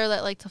souls there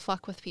that like to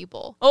fuck with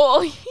people.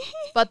 Oh.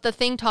 But the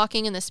thing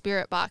talking in the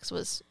spirit box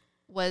was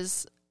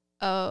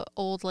a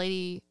old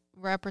lady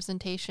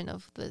representation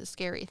of the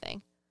scary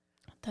thing.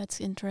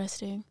 That's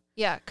interesting.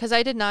 Yeah, because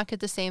I did not get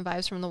the same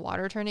vibes from the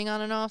water turning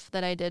on and off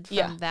that I did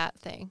from that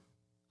thing.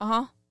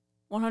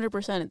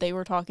 100%. They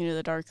were talking to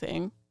the dark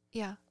thing.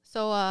 Yeah.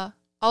 So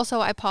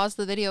also I paused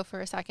the video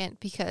for a second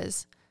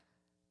because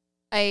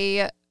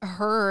I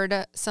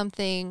heard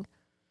something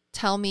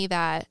tell me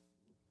that,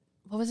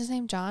 what was his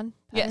name? John?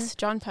 Petter? Yes,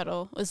 John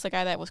Peddle was the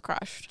guy that was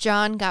crushed.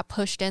 John got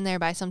pushed in there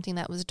by something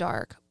that was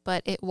dark,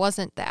 but it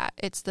wasn't that.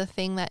 It's the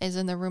thing that is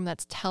in the room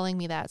that's telling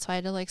me that. So I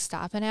had to like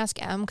stop and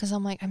ask M because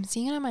I'm like, I'm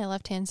seeing it on my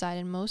left-hand side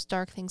and most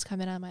dark things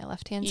come in on my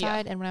left-hand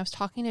side. And when I was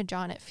talking to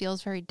John, it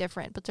feels very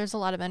different, but there's a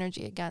lot of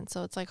energy again.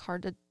 So it's like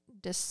hard to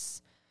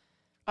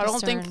I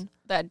don't think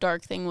that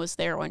dark thing was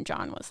there when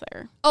John was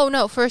there. Oh,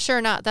 no, for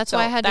sure not. That's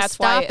why I had to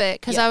stop it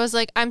because I was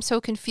like, I'm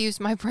so confused.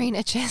 My brain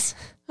itches.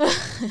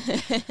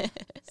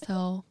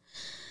 So,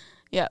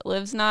 yeah,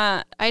 Liv's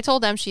not. I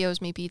told them she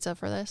owes me pizza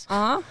for this.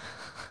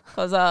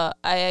 Because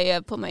I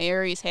put my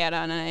Aries hat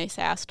on and I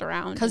sassed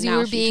around. Because you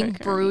were being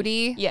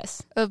broody?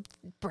 Yes. A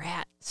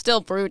brat. Still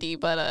broody,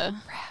 but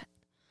brat.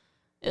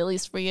 At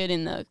least we get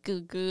in the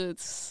good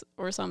goods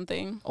or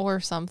something. Or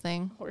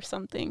something.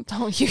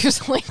 Don't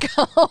use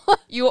lingo.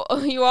 You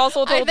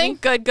also told me. I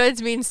think good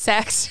goods means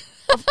sex.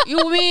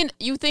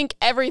 You think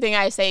everything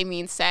I say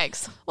means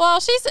sex. Well,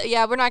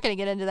 we're not going to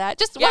get into that.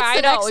 Just what's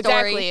the next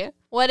story? Exactly.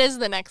 What is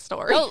the next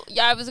story? Oh,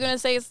 yeah, I was going to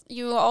say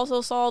you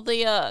also saw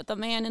the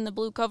man in the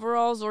blue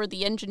coveralls or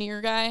the engineer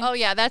guy. Oh,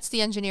 yeah, that's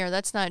the engineer.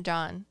 That's not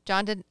John.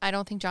 I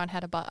don't think John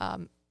had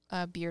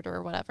a beard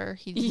or whatever.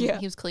 He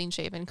was clean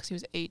shaven because he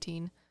was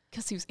 18.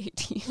 Because he was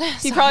 18.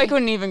 He probably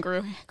couldn't even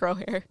grow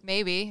hair.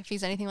 Maybe, if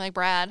he's anything like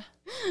Brad.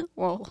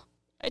 Well,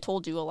 I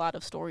told you a lot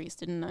of stories,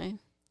 didn't I?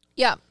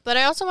 Yeah, but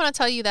I also want to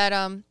tell you that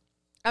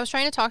I was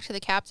trying to talk to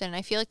the captain, and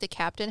I feel like the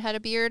captain had a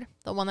beard,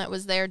 the one that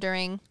was there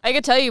during... I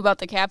could tell you about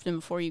the captain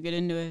before you get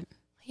into it.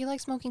 He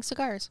likes smoking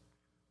cigars.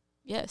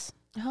 Yes.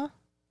 Uh-huh.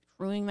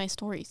 Ruining my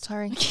stories.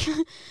 Sorry.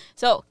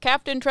 So,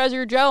 Captain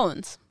Treasure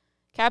Jones.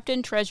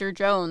 Captain Treasure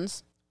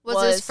Jones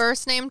was his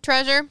first name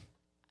Treasure?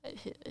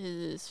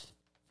 His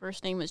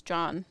first name was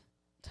John.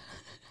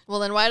 Well,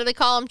 then why do they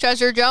call him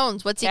Treasure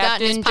Jones? What's he got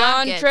in his Captain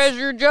John pockets?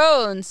 Treasure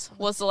Jones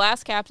was the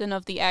last captain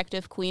of the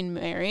active Queen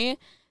Mary,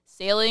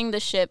 sailing the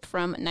ship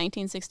from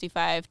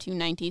 1965 to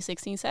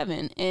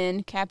 1967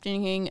 and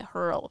captaining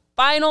her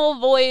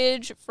final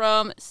voyage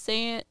from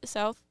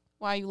South.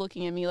 Why are you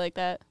looking at me like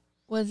that?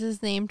 Was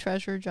his name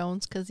Treasure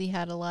Jones because he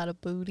had a lot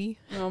of booty?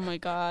 Oh my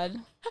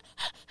God.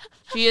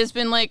 She has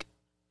been like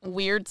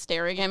weird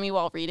staring at me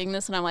while reading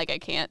this, and I'm like, I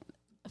can't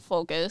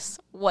focus.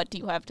 What do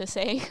you have to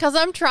say? Because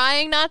I'm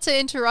trying not to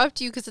interrupt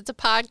you because it's a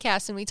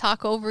podcast and we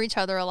talk over each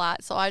other a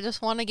lot. So I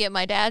just want to get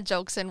my dad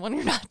jokes in when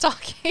you're not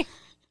talking.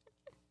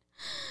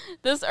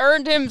 This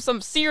earned him some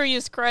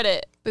serious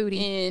credit Booty.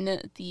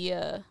 in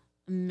the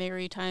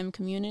maritime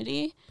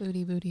community.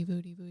 Booty, booty,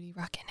 booty, booty,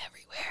 rocking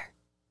everywhere.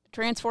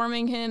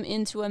 Transforming him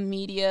into a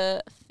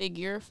media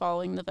figure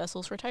following the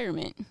vessel's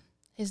retirement.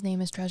 His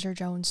name is Treasure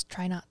Jones.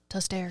 Try not to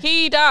stare.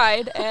 He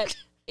died at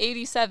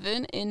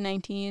 87 in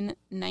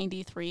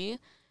 1993.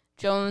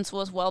 Jones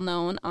was well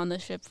known on the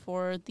ship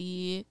for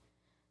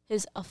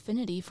his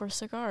affinity for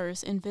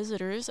cigars, and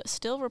visitors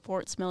still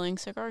report smelling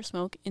cigar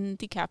smoke in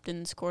the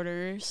captain's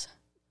quarters.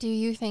 Do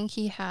you think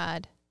he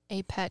had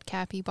a pet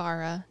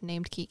capybara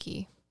named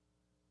Kiki?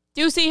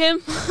 Do you see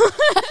him?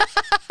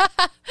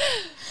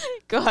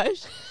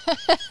 Gosh.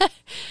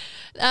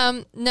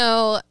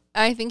 No,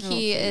 I think I don't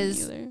he see him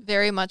is either.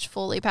 very much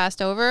fully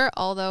passed over,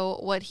 although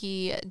what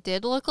he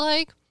did look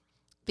like,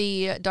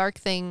 the dark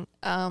thing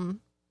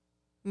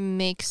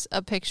makes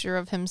a picture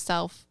of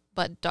himself,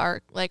 but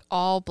dark, like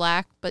all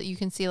black, but you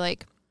can see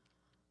like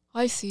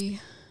I see.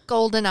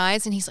 golden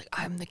eyes, and he's like,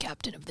 I'm the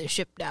captain of this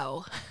ship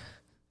now.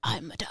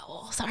 I'm a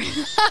towel. Sorry.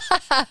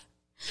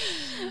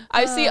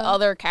 I see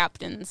other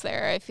captains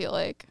there, I feel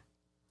like.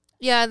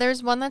 Yeah,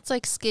 there's one that's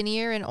like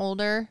skinnier and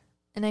older,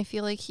 and I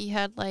feel like he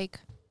had like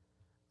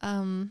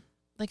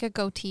a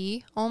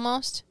goatee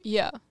almost.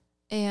 Yeah.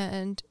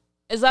 And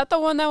Is that the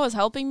one that was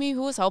helping me?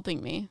 Who was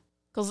helping me?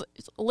 Because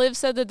Liv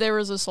said that there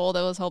was a soul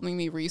that was helping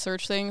me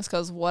research things,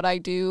 because what I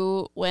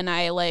do when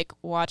I, like,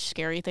 watch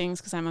scary things,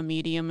 because I'm a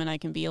medium and I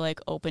can be, like,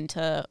 open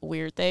to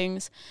weird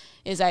things,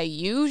 is I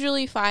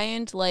usually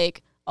find,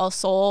 like, a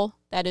soul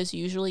that is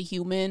usually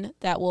human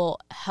that will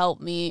help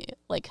me,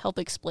 like, help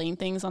explain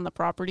things on the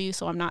property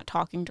so I'm not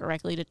talking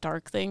directly to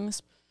dark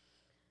things.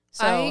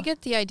 So I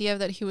get the idea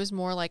that he was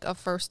more like a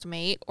first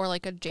mate or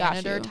like a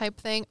janitor you. type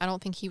thing. I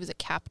don't think he was a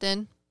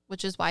captain,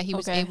 which is why he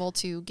was Okay. able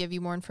to give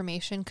you more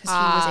information, because he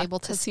was able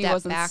to 'cause he step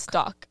wasn't back.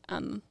 stuck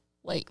on,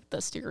 like,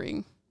 the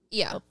steering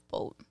Yeah, of the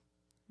boat.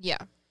 yeah.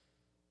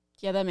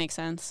 Yeah, that makes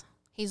sense.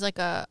 He's like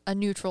a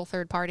neutral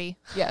third party.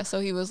 Yeah, so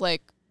he was,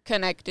 like,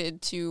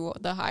 connected to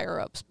the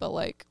higher-ups, but,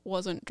 like,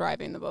 wasn't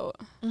driving the boat.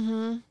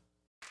 Mm-hmm.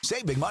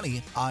 Save big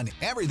money on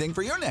everything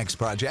for your next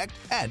project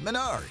at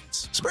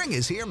Menards. Spring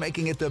is here,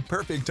 making it the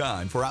perfect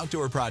time for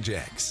outdoor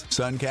projects.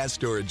 Suncast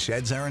storage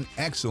sheds are an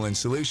excellent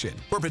solution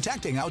for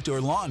protecting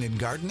outdoor lawn and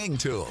gardening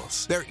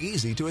tools. They're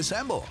easy to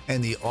assemble,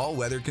 and the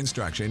all-weather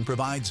construction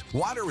provides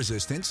water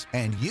resistance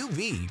and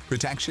UV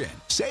protection.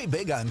 Save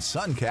big on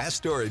Suncast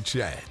storage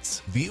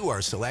sheds. View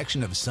our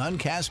selection of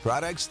Suncast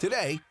products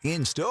today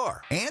in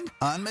store and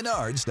on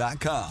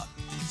Menards.com.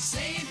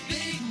 Save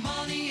big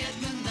money at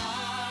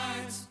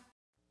Menards.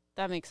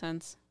 That makes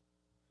sense.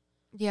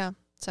 Yeah.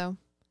 So,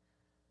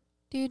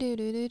 do.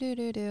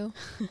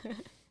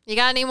 You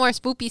got any more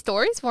spoopy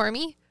stories for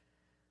me?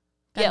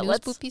 Got Yeah, new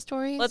let's- spoopy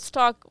stories. Let's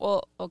talk.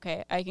 Well,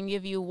 okay, I can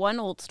give you one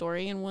old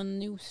story and one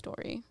new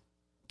story.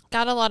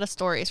 Got a lot of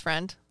stories,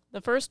 friend.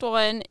 The first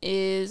one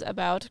is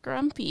about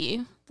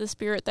Grumpy, the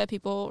spirit that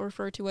people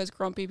refer to as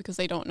Grumpy because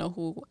they don't know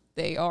who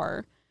they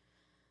are.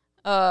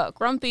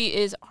 Grumpy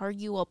is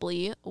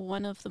arguably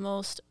one of the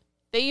most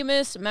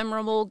famous,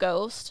 memorable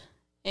ghosts,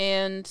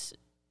 and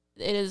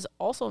it is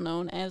also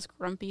known as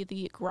Grumpy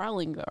the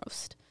Growling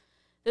Ghost.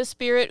 This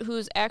spirit,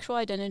 whose actual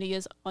identity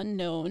is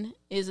unknown,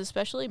 is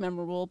especially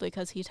memorable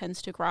because he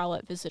tends to growl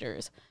at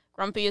visitors.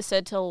 Grumpy is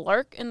said to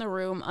lurk in the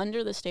room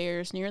under the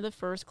stairs near the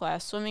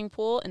first-class swimming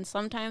pool, and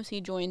sometimes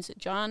he joins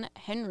John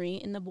Henry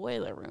in the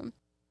boiler room.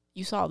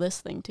 You saw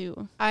this thing,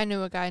 too. I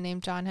knew a guy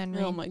named John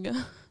Henry. Oh, my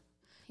God.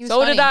 He was So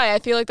funny. did I. I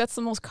feel like that's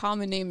the most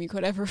common name you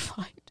could ever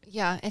find.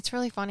 Yeah, it's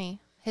really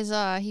funny. He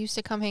used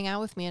to come hang out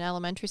with me in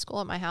elementary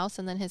school at my house,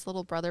 and then his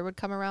little brother would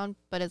come around,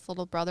 but his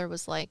little brother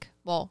was like,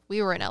 well,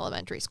 we were in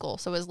elementary school,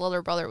 so his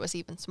little brother was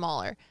even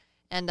smaller.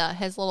 And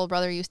his little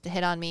brother used to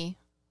hit on me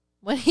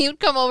when he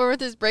would come over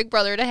with his big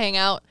brother to hang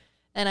out,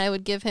 and I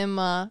would give him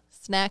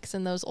snacks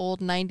in those old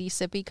 90s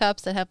sippy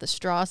cups that have the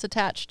straws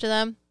attached to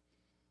them.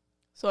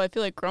 So I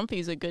feel like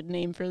Grumpy's a good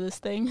name for this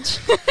thing.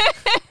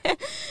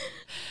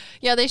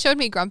 Yeah, they showed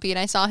me Grumpy, and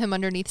I saw him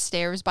underneath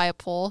stairs by a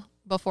pool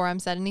before I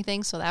said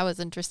anything, so that was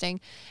interesting.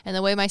 And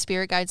the way my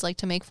spirit guides like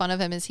to make fun of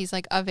him is he's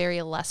like a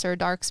very lesser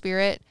dark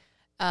spirit.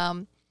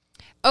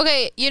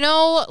 Okay, you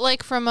know,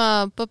 like from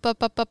the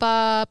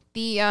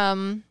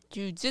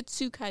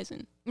Jujutsu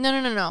Kaisen.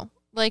 no,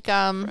 like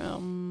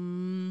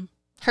From...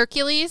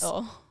 Hercules,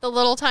 Oh. the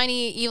little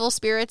tiny evil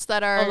spirits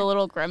that are Oh, the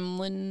little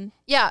gremlin.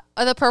 yeah,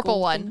 the purple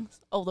gold one. things.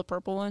 Oh, the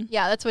purple one?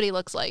 Yeah, that's what he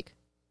looks like.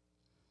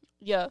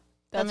 Yeah.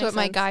 That's makes what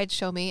my sense. guides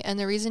show me. And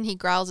the reason he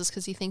growls is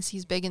because he thinks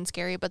he's big and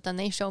scary. But then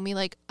they show me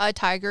like a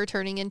tiger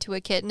turning into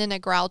a kitten and a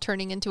growl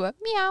turning into a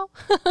meow.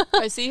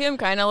 I see him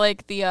kind of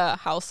like the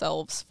house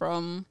elves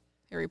from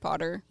Harry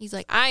Potter. He's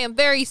like, I am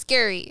very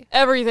scary.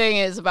 Everything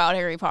is about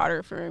Harry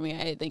Potter for me,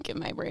 I think, in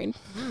my brain.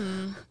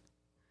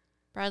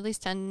 Bradley's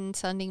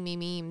sending me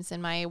memes,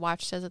 and my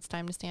watch says it's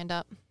time to stand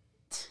up.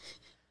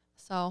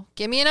 So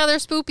give me another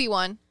spoopy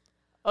one.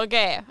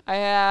 Okay, I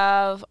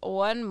have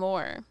one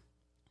more.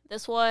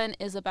 This one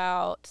is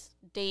about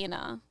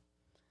Dana.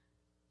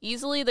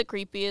 Easily the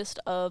creepiest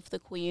of the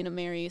Queen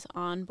Mary's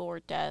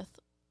onboard death.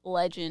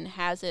 Legend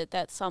has it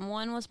that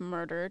someone was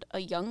murdered, a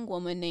young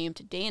woman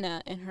named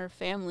Dana and her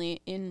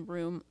family in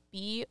room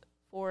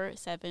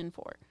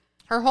B474.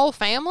 Her whole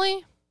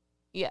family?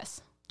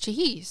 Yes.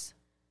 Jeez.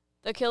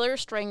 The killer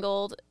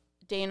strangled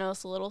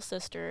Dana's little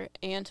sister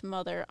and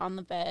mother on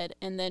the bed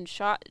and then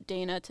shot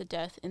Dana to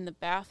death in the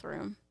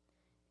bathroom.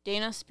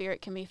 Dana's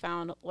spirit can be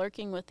found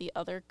lurking with the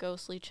other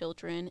ghostly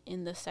children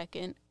in the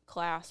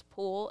second-class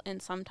pool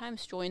and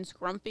sometimes joins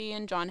Grumpy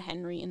and John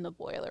Henry in the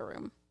boiler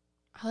room.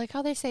 I like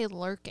how they say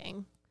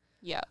lurking.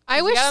 Yeah.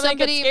 I wish Make it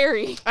somebody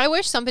scary. I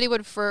wish somebody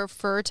would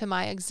refer to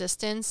my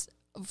existence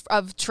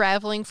of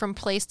traveling from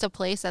place to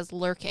place as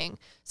lurking.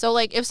 So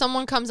like if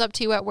someone comes up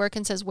to you at work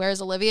and says,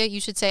 "Where's Olivia?"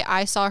 you should say,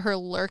 "I saw her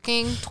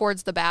lurking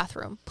towards the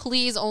bathroom."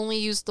 Please only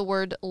use the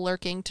word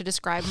lurking to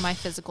describe my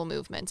physical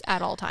movements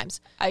at all times.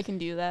 I can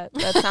do that.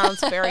 That sounds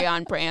very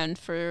on brand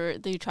for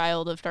the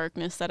child of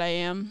darkness that I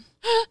am.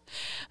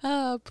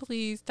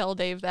 Please tell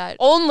Dave that.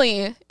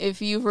 Only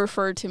if you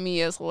refer to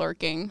me as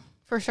lurking.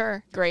 For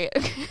sure. Great.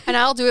 And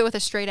I'll do it with a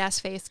straight ass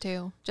face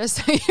too. Just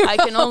so you know. I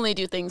can only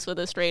do things with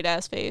a straight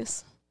ass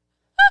face.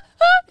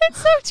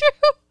 It's so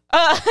true.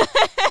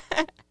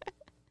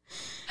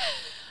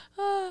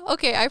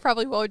 Okay, I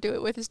probably won't do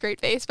it with a straight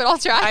face, but I'll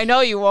try. I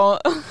know you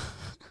won't.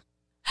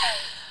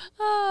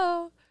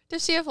 Oh,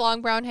 does she have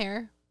long brown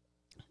hair?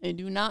 I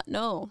do not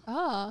know.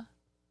 Oh,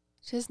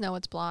 she doesn't know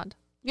it's blonde.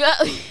 Yeah.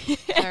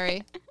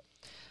 Sorry.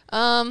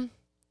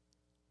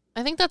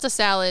 I think that's a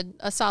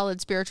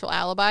solid spiritual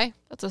alibi.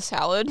 That's a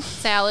salad.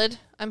 Salad.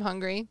 I'm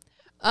hungry.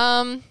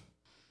 I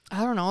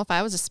don't know if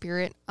I was a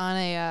spirit on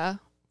a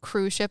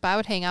cruise ship, I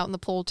would hang out in the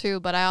pool too,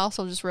 but I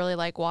also just really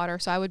like water,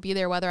 so I would be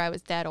there whether I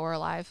was dead or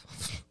alive.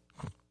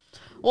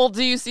 Well,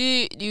 do you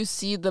see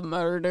the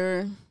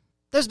murder?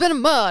 There's been a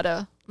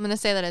murder. I'm going to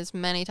say that as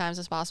many times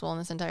as possible in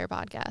this entire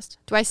podcast.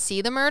 Do I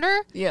see the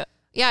murder? Yeah.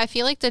 Yeah, I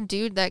feel like the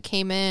dude that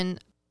came in,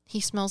 he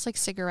smells like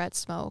cigarette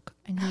smoke,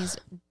 and he's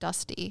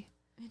dusty.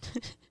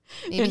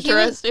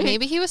 Interesting.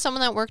 Maybe he was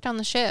someone that worked on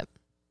the ship.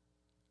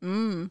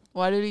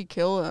 Why did he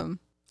kill him?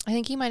 I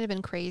think he might have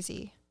been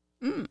crazy.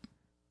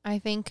 I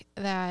think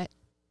that...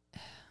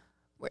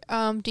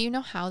 do you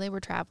know how they were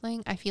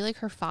traveling? I feel like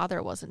her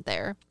father wasn't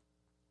there.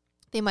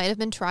 They might have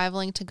been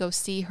traveling to go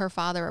see her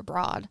father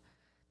abroad.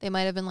 They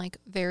might have been like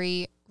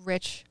very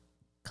rich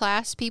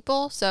class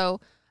people. So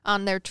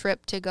on their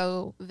trip to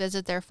go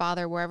visit their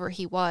father wherever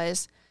he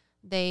was,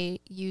 they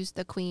used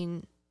the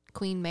Queen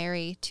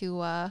Mary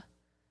to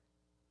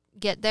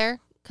get there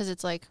because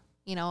it's like,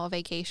 you know, a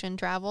vacation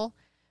travel.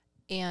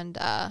 And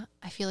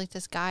I feel like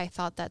this guy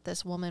thought that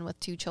this woman with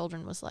 2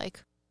 children was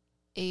like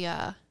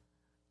a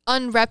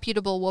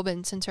unreputable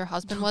woman since her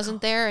husband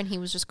wasn't there, and he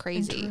was just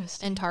crazy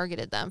and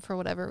targeted them for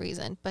whatever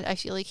reason. But I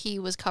feel like he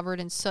was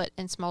covered in soot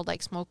and smelled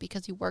like smoke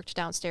because he worked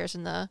downstairs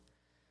in the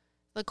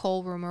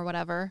coal room or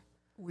whatever.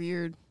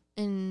 Weird.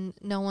 And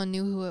no one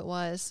knew who it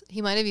was.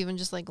 He might have even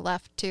just like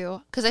left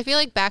too, because I feel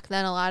like back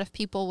then a lot of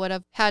people would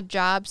have had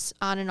jobs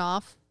on and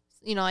off,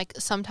 you know, like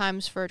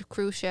sometimes for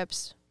cruise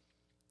ships.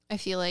 I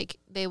feel like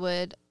they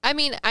would, I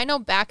mean, I know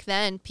back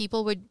then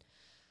people would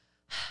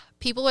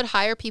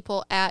hire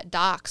people at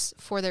docks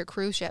for their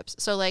cruise ships.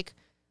 So like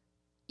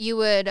you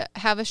would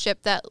have a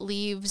ship that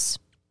leaves,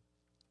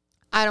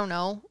 I don't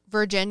know,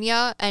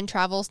 Virginia and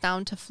travels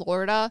down to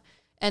Florida,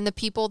 and the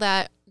people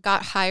that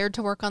got hired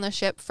to work on the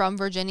ship from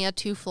Virginia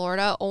to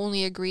Florida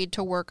only agreed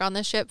to work on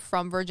the ship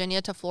from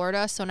Virginia to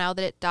Florida. So now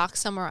that it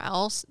docks somewhere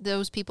else,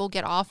 those people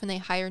get off and they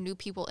hire new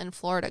people in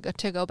Florida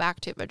to go back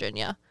to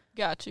Virginia.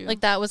 Got you.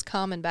 Like that was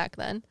common back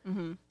then.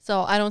 Mm-hmm.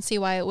 So I don't see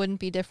why it wouldn't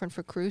be different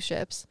for cruise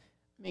ships.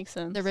 Makes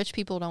sense. The rich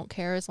people don't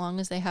care as long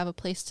as they have a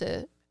place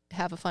to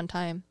have a fun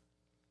time.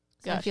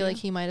 So I feel like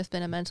he might have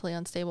been a mentally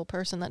unstable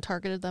person that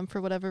targeted them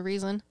for whatever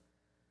reason.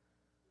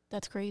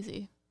 That's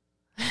crazy.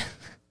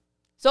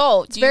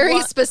 So It's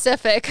very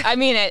specific. I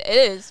mean, it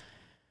is,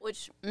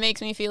 which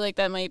makes me feel like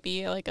that might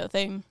be like a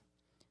thing.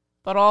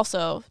 But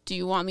also, do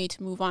you want me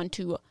to move on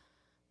to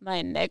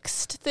my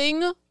next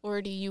thing,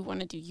 or do you want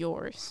to do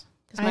yours?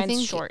 Because I mine's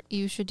think short.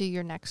 you should do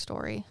your next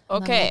story.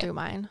 And Okay. then we'll do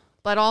mine.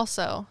 But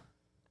also,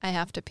 I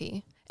have to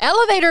pee.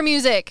 Elevator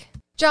music.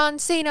 John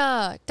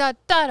Cena. Da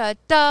da da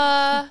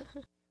da.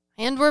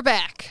 And we're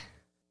back.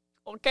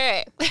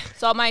 Okay.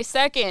 So my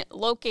second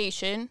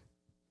location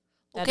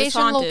that is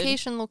haunted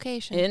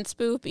Location. in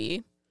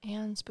Spoopy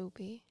And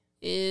spoopy.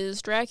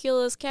 is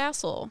Dracula's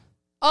castle.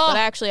 Oh, But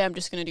actually, I'm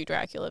just going to do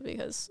Dracula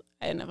because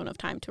I didn't have enough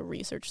time to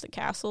research the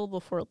castle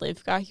before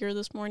Liv got here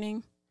this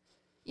morning.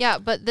 Yeah,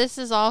 but this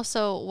is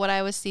also what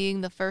I was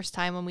seeing the first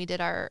time when we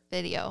did our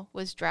video,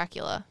 was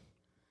Dracula.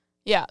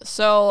 Yeah,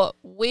 so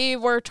we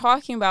were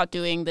talking about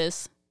doing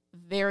this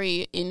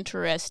very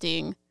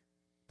interesting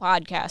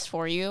podcast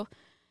for you.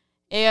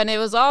 And it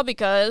was all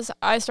because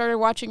I started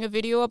watching a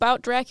video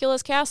about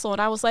Dracula's castle,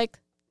 and I was like,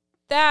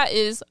 that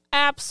is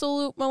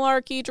absolute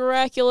malarkey.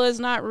 Dracula is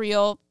not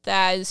real.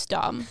 That is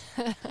dumb.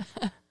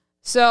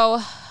 So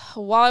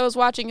while I was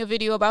watching a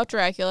video about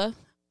Dracula,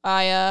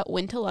 I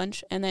went to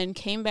lunch and then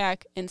came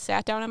back and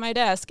sat down at my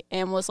desk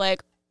and was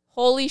like,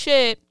 holy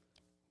shit,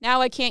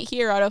 now I can't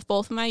hear out of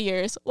both of my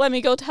ears. Let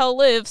me go tell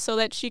Liv so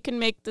that she can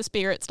make the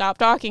spirit stop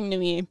talking to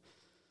me.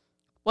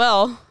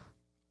 Well,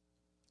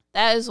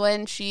 that is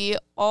when she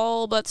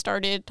all but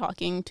started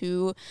talking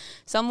to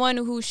someone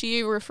who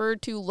she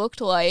referred to looked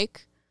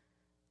like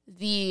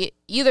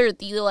either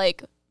the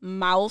like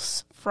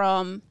mouse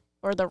from,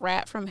 or the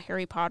rat from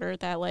Harry Potter,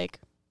 that like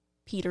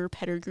Peter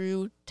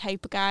Pettigrew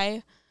type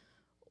guy,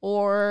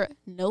 or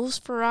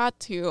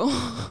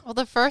Nosferatu. Well,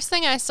 the first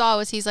thing I saw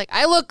was he's like,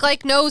 I look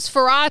like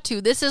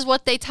Nosferatu. This is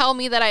what they tell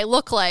me that I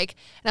look like.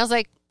 And I was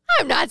like,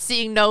 I'm not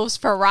seeing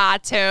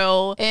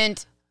Nosferatu.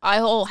 And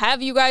I will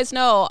have you guys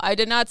know, I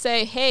did not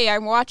say, hey,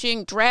 I'm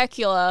watching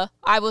Dracula.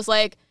 I was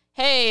like,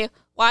 hey,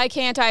 why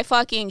can't I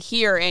fucking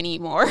hear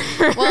anymore?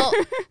 Well,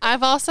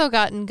 I've also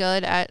gotten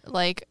good at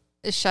like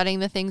shutting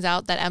the things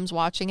out that Em's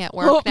watching at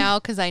work now,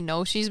 because I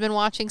know she's been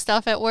watching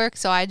stuff at work.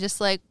 So I just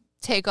like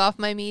take off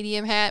my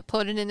medium hat,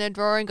 put it in a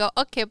drawer, and go,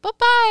 okay,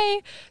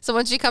 bye-bye. So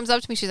when she comes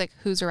up to me, she's like,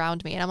 who's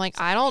around me? And I'm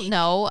like, I don't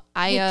know.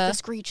 Make the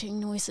screeching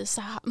noises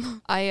stop.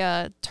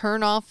 I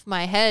turn off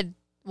my head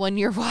when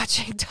you're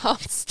watching dumb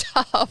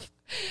stuff.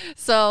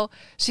 So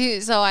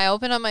I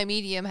open up my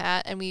medium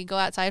hat and we go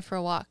outside for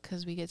a walk,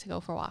 because we get to go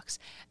for walks.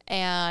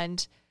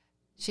 And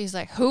she's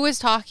like, who is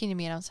talking to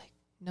me? And I was like,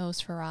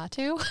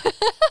 Nosferatu.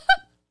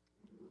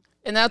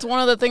 And that's one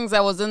of the things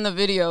that was in the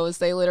video, is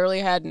they literally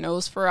had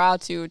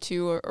Nosferatu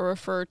to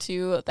refer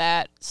to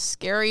that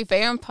scary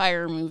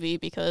vampire movie,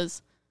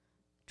 because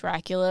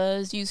Dracula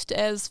is used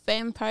as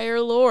vampire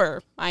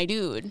lore, my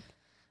dude.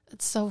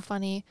 It's so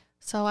funny.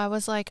 So I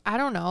was like, I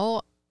don't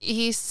know.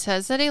 He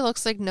says that he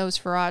looks like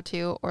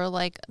Nosferatu or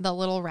like the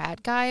little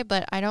rat guy,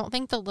 but I don't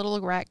think the little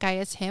rat guy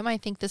is him. I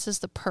think this is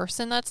the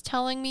person that's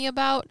telling me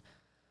about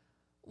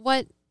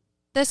what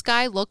this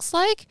guy looks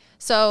like.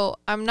 So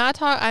I'm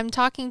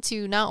talking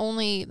to not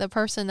only the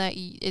person that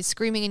is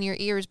screaming in your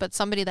ears, but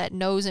somebody that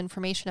knows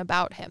information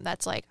about him.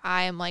 That's like,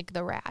 I am like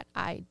the rat.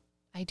 I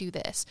do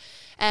this.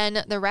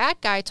 And the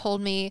rat guy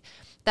told me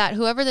that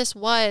whoever this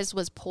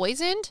was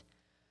poisoned,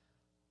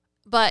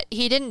 but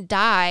he didn't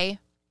die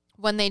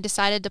when they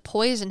decided to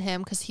poison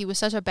him because he was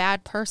such a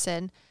bad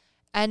person.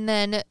 And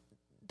then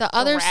the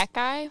rat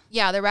guy?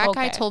 Yeah, the rat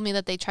guy told me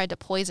that they tried to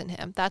poison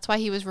him. That's why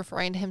he was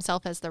referring to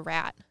himself as the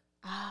rat.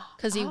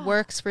 Because he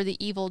works for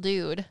the evil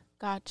dude.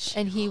 Gotcha.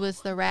 And he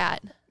was the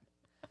rat.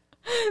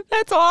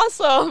 That's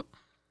awesome.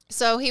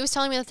 So he was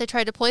telling me that they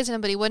tried to poison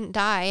him, but he wouldn't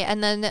die.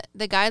 And then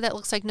the guy that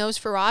looks like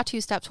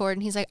Nosferatu stepped forward,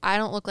 and he's like, I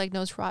don't look like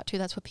Nosferatu.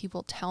 That's what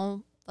people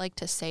like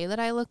to say that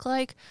I look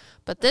like.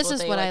 But this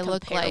is what I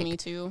look like. Me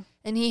to.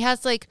 And he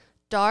has like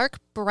dark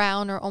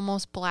brown or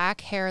almost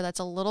black hair that's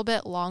a little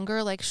bit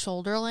longer, like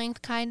shoulder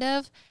length kind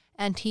of.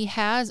 And he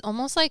has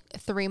almost like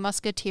Three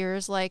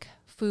Musketeers, like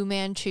Fu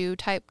Manchu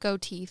type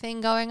goatee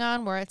thing going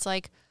on, where it's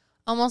like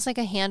almost like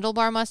a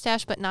handlebar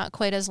mustache, but not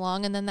quite as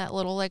long. And then that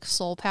little like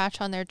soul patch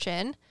on their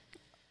chin.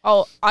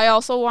 Oh, I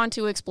also want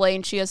to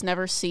explain, she has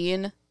never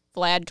seen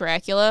Vlad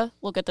Dracula.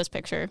 Look at this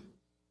picture.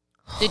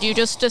 Did you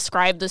just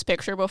describe this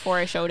picture before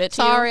I showed it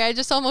to you? Sorry, I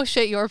just almost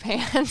shit your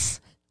pants.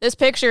 This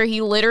picture,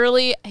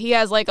 he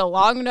has like a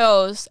long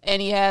nose,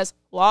 and he has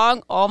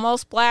long,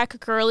 almost black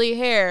curly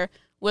hair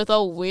with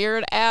a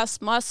weird ass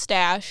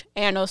mustache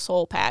and a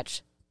soul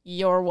patch.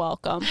 You're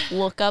welcome.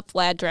 Look up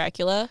Vlad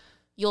Dracula.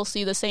 You'll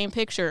see the same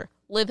picture.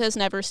 Liv has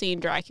never seen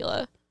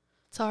Dracula.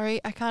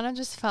 Sorry, I kind of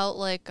just felt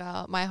like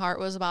my heart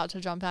was about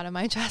to jump out of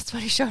my chest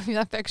when he showed me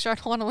that picture. I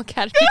don't want to look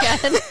at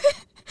it again.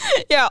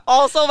 Yeah,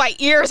 also my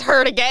ears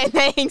hurt again.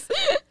 Thanks.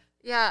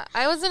 Yeah,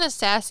 I was in a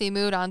sassy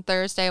mood on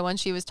Thursday when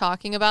she was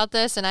talking about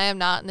this, and I am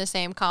not in the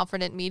same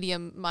confident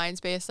medium mind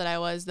space that I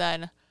was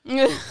then.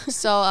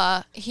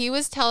 So he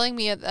was telling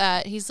me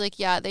that he's like,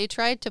 yeah, they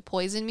tried to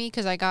poison me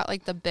because I got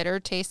like the bitter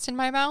taste in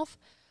my mouth.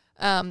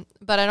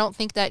 But I don't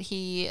think that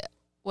he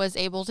was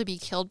able to be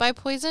killed by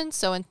poison.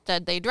 So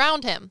instead they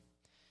drowned him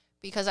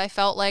because I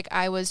felt like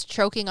I was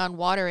choking on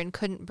water and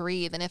couldn't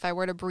breathe. And if I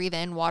were to breathe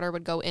in, water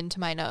would go into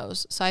my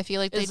nose. So I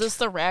feel like Is this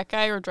the rat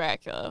guy or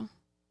Dracula?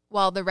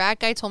 Well, the rat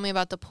guy told me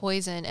about the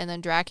poison, and then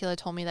Dracula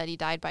told me that he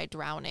died by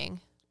drowning.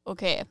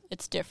 Okay,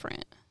 it's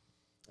different.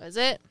 Was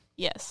it?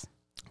 Yes.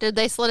 Did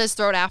they slit his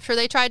throat after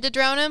they tried to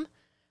drown him?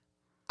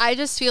 I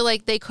just feel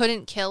like they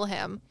couldn't kill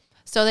him.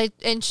 So they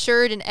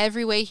ensured in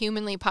every way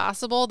humanly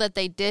possible that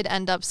they did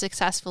end up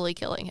successfully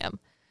killing him.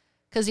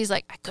 Because he's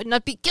like, I could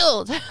not be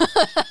killed.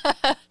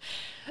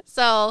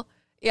 So,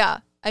 yeah,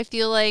 I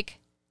feel like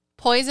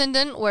Poison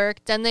didn't work.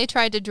 Then they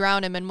tried to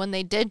drown him, and when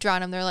they did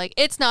drown him, they're like,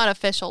 it's not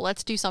official.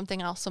 Let's do something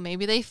else. So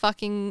maybe they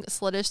fucking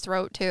slit his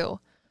throat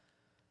too.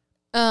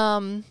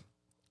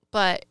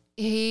 But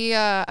he,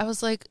 I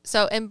was like,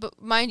 so, and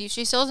mind you,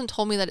 she still hasn't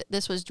told me that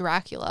this was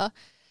Dracula.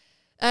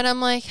 And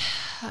I'm like,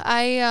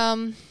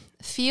 I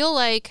feel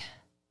like,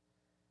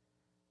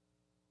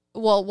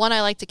 well, one,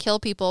 I like to kill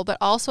people, but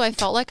also I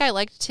felt like I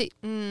liked to,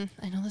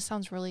 I know this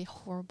sounds really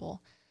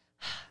horrible.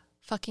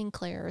 Fucking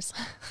Claire's.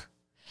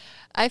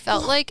 I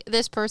felt like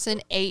this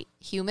person ate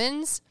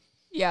humans.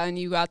 Yeah, and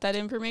you got that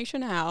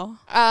information how?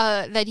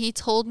 That he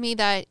told me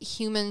that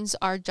humans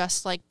are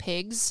just like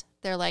pigs.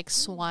 They're like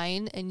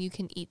swine and you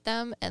can eat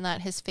them. And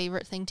that his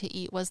favorite thing to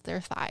eat was their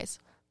thighs.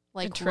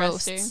 Like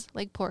roasts,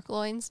 like pork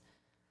loins.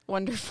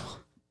 Wonderful.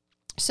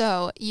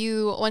 So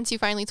once you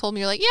finally told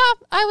me, you're like,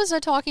 yeah, I was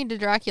talking to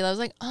Dracula. I was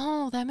like,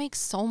 oh, that makes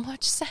so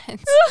much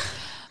sense.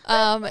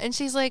 And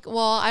she's like,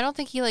 well, I don't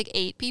think he like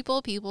ate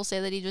people. People say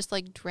that he just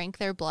like drank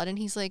their blood. And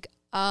he's like,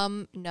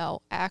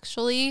 no,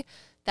 actually,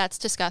 that's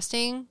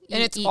disgusting. You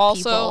and it's eat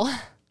also people.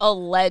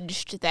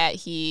 alleged that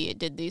he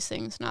did these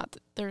things, not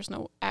that there's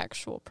no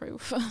actual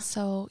proof.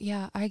 So,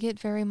 yeah, I get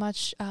very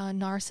much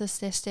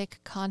narcissistic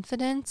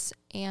confidence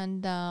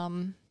and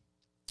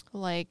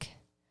like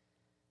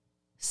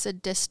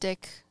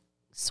sadistic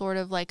sort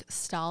of like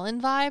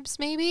Stalin vibes,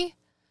 maybe.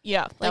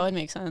 Yeah, that Like, would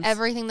make sense.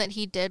 Everything that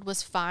he did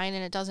was fine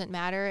and it doesn't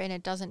matter. And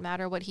it doesn't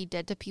matter what he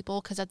did to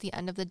people because at the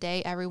end of the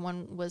day,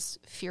 everyone was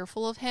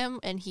fearful of him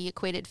and he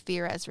equated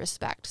fear as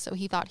respect. So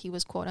he thought he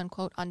was quote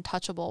unquote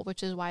untouchable,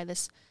 which is why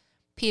this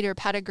Peter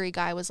Pettigrew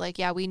guy was like,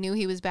 yeah, we knew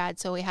he was bad.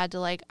 So we had to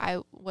like,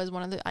 I was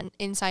one of the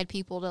inside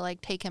people to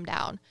like take him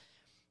down.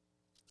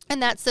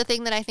 And that's the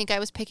thing that I think I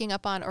was picking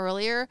up on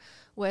earlier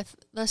with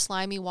the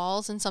slimy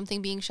walls and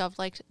something being shoved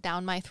like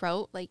down my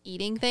throat, like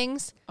eating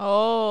things.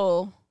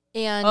 Oh.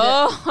 And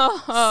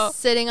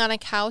sitting on a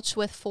couch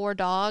with 4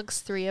 dogs.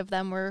 3 of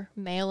them were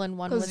male and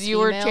 1 was Because female. you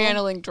were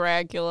channeling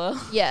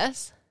Dracula.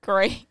 Yes.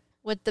 Great.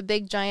 With the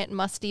big giant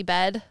musty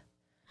bed.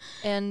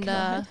 And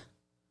God.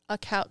 a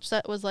couch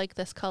that was like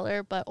this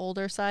color but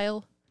older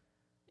style.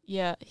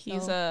 Yeah,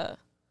 he's So- a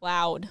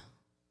loud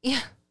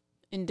Yeah.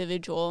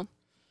 individual.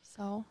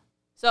 So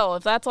So,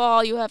 if that's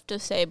all you have to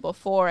say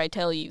before I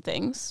tell you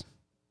things,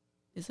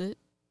 is it?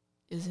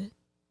 Is it?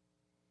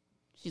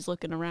 She's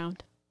looking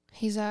around.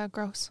 he's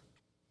gross.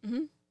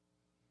 Mm-hmm.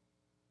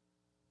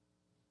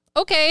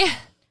 Okay.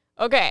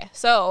 Okay,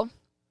 so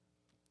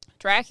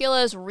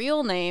Dracula's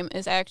real name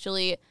is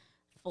actually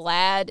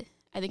Vlad.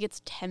 I think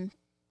it's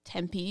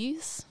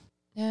Tempes.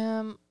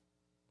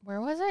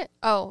 Where was it?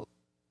 Oh,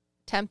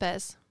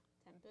 Tempest.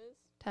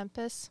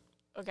 Tempest.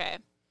 Okay.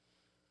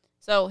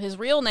 So his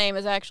real name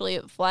is actually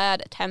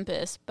Vlad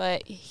Tempest,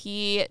 but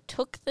he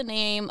took the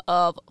name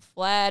of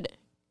Vlad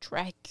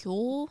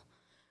Dracul,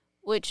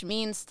 which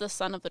means the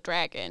son of the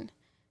dragon.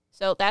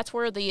 So that's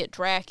where the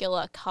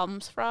Dracula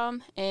comes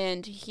from,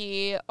 and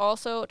he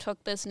also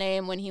took this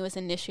name when he was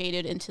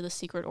initiated into the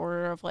secret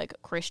order of like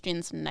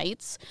Christian's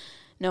knights,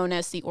 known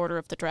as the Order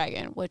of the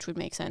Dragon, which would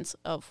make sense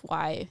of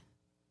why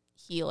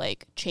he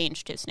like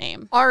changed his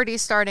name. Already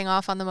starting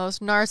off on the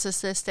most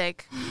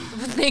narcissistic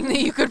thing that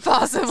you could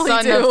possibly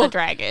Son do. of the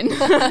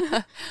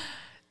Dragon.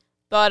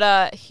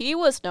 But he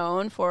was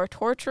known for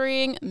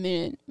torturing,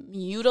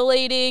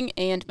 mutilating,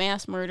 and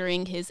mass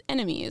murdering his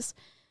enemies.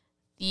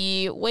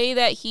 The way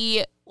that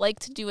he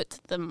liked to do it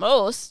the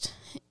most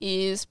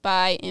is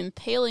by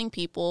impaling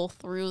people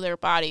through their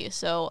body.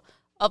 So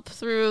up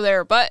through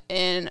their butt,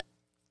 and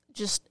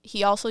just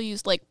he also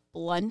used like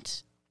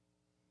blunt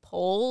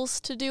poles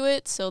to do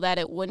it so that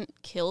it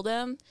wouldn't kill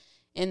them,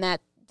 and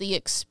that the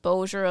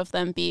exposure of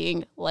them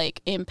being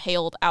like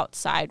impaled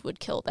outside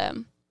would kill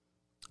them.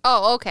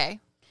 Oh,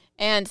 okay.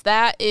 And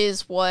that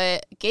is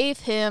what gave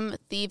him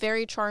the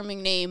very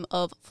charming name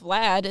of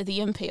Vlad the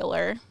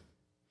Impaler.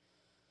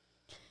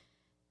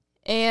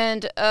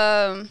 And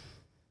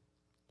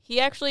he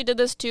actually did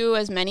this to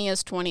as many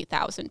as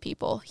 20,000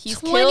 people. He's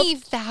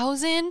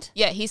 20,000?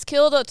 Yeah, he's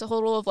killed a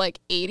total of like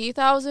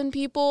 80,000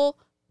 people,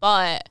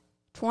 but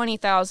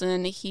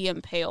 20,000 he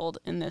impaled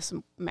in this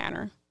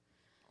manner.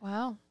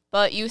 Wow.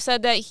 But you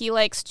said that he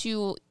likes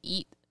to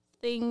eat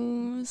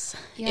things.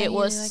 Yeah, it he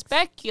was likes-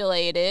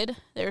 speculated.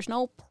 There's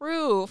no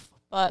proof,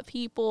 but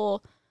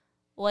people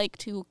like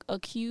to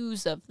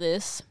accuse of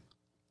this,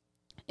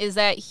 is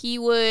that he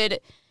would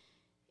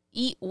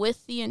eat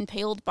with the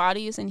impaled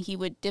bodies and he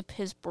would dip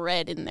his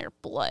bread in their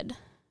blood.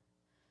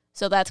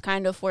 So that's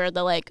kind of where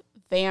the like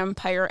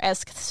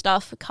vampire-esque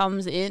stuff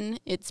comes in.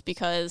 It's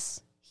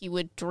because he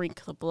would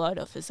drink the blood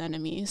of his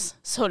enemies,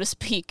 so to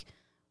speak,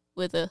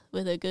 with a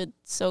good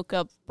soak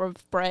up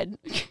of bread.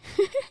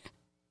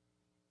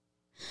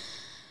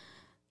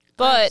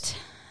 But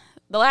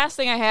the last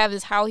thing I have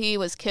is how he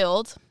was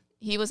killed.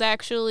 He was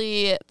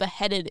actually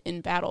beheaded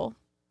in battle.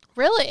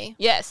 Really?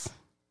 Yes,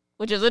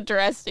 which is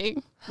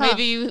interesting. Huh.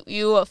 Maybe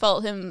you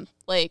felt him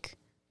like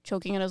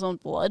choking on his own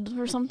blood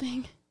or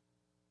something.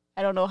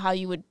 I don't know how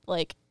you would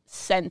like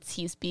sense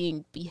he's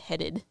being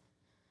beheaded.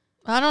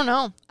 I don't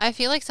know. I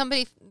feel like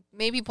somebody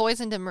maybe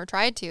poisoned him or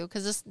tried to,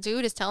 because this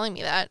dude is telling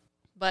me that.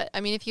 But,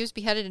 I mean, if he was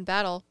beheaded in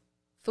battle,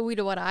 phooey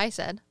to what I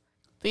said.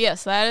 But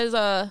yes, that is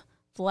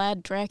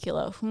Vlad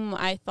Dracula, whom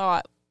I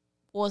thought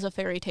was a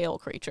fairy tale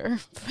creature.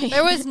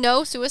 There was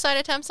no suicide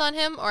attempts on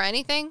him or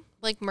anything?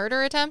 Like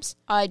murder attempts?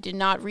 I did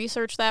not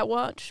research that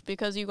much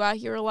because you got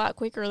here a lot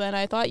quicker than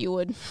I thought you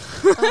would.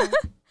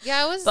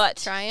 Yeah, I was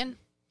trying.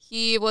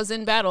 He was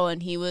in battle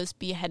and he was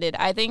beheaded.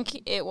 I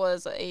think it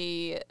was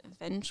a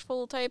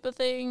vengeful type of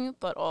thing,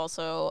 but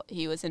also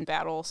he was in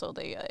battle, so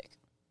they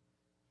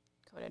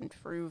couldn't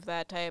prove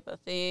that type of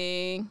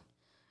thing.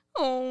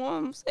 Oh,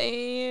 I'm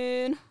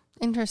saying.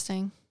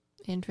 Interesting.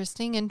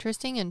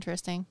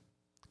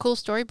 Cool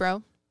story,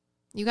 bro.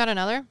 You got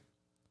another?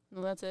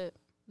 Well, that's it.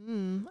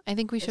 I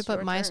think we should It's put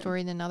your my turn.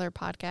 story in another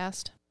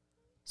podcast.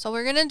 So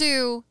we're going to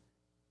do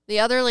the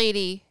other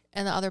lady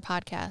and the other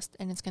podcast,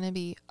 and it's going to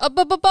be a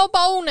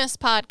bonus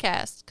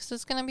podcast because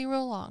it's going to be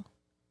real long.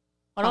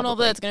 I don't know if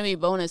Probably. that's going to be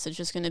bonus. It's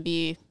just going to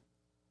be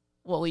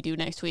what we do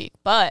next week.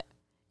 But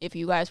if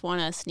you guys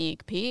want a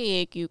sneak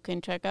peek, you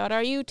can check out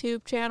our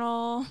YouTube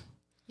channel.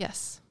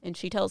 Yes. And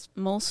she tells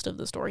most of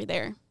the story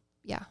there.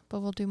 Yeah, but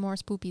we'll do more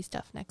spoopy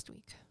stuff next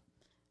week.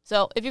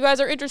 So if you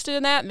guys are interested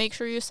in that, make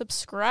sure you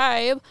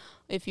subscribe.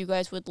 If you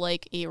guys would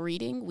like a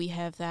reading, we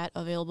have that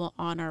available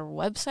on our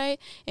website.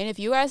 And if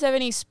you guys have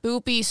any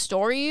spoopy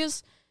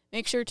stories,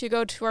 make sure to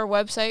go to our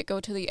website, go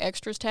to the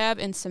extras tab,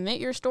 and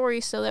submit your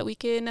story so that we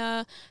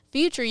can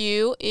feature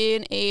you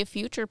in a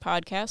future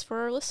podcast for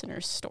our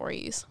listeners'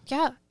 stories.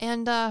 Yeah,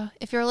 and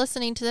if you're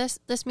listening to this,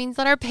 this means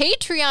that our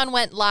Patreon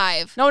went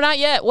live. No, not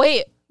yet.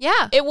 Wait.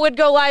 Yeah. It would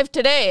go live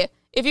today.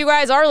 If you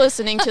guys are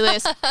listening to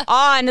this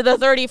on the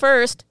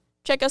 31st,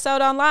 check us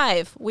out on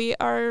live. We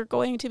are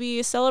going to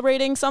be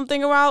celebrating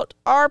something about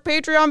our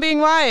Patreon being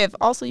live.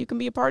 Also, you can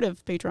be a part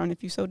of Patreon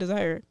if you so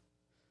desire.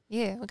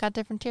 Yeah, we got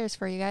different tiers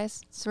for you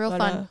guys. It's real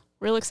fun.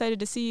 Real excited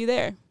to see you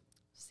there.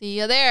 See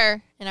you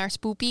there in our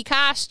spoopy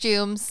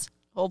costumes.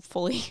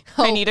 Hopefully.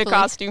 I need a Hopefully.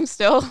 costume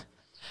still.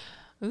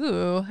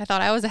 Ooh, I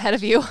thought I was ahead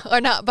of you or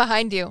not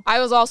behind you. I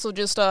was also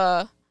just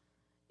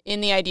in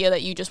the idea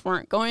that you just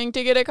weren't going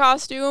to get a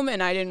costume,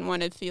 and I didn't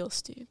want to feel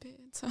stupid.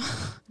 So.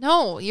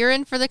 No, you're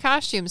in for the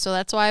costume, so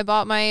that's why I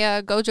bought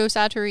my Gojo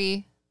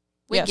Satoru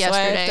wig So I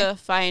yesterday. have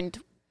to find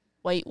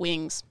white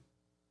wings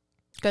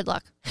Good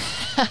luck.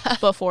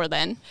 before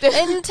then.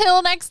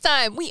 Until next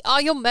time, we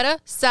are your meta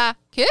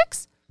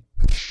sidekicks.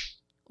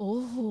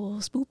 Oh,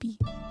 spoopy.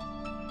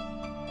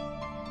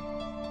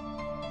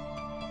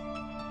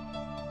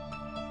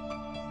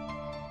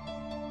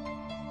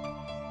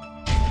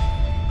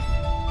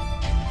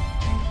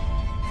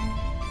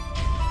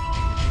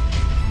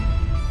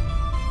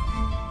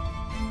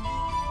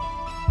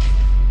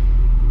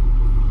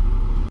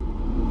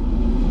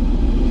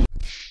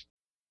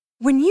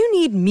 When you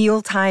need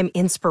mealtime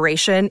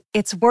inspiration,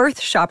 it's worth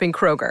shopping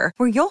Kroger,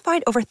 where you'll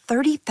find over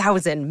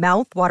 30,000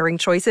 mouth-watering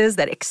choices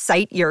that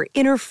excite your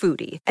inner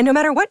foodie. And no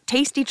matter what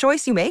tasty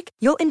choice you make,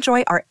 you'll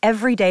enjoy our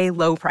everyday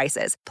low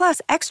prices, plus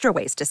extra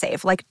ways to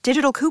save, like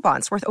digital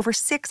coupons worth over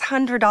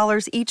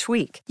 $600 each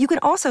week. You can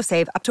also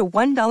save up to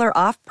 $1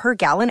 off per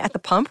gallon at the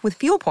pump with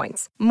fuel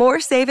points.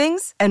 More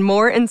savings and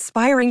more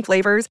inspiring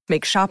flavors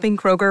make shopping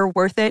Kroger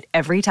worth it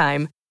every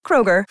time.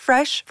 Kroger,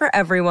 fresh for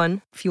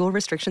everyone. Fuel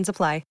restrictions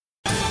apply.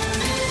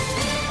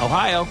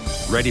 Ohio,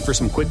 ready for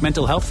some quick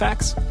mental health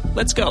facts?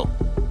 Let's go.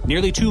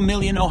 Nearly 2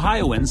 million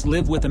Ohioans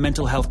live with a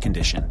mental health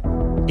condition.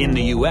 In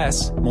the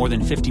U.S., more than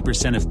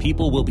 50% of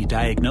people will be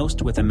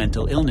diagnosed with a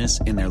mental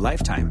illness in their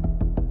lifetime.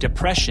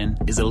 Depression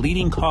is a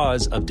leading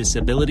cause of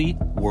disability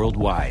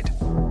worldwide.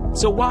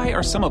 So why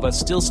are some of us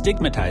still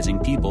stigmatizing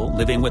people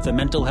living with a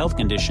mental health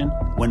condition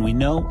when we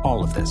know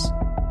all of this?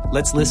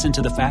 Let's listen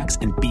to the facts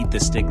and beat the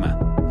stigma.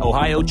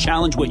 Ohio,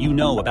 challenge what you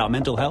know about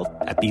mental health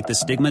at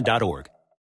beatthestigma.org.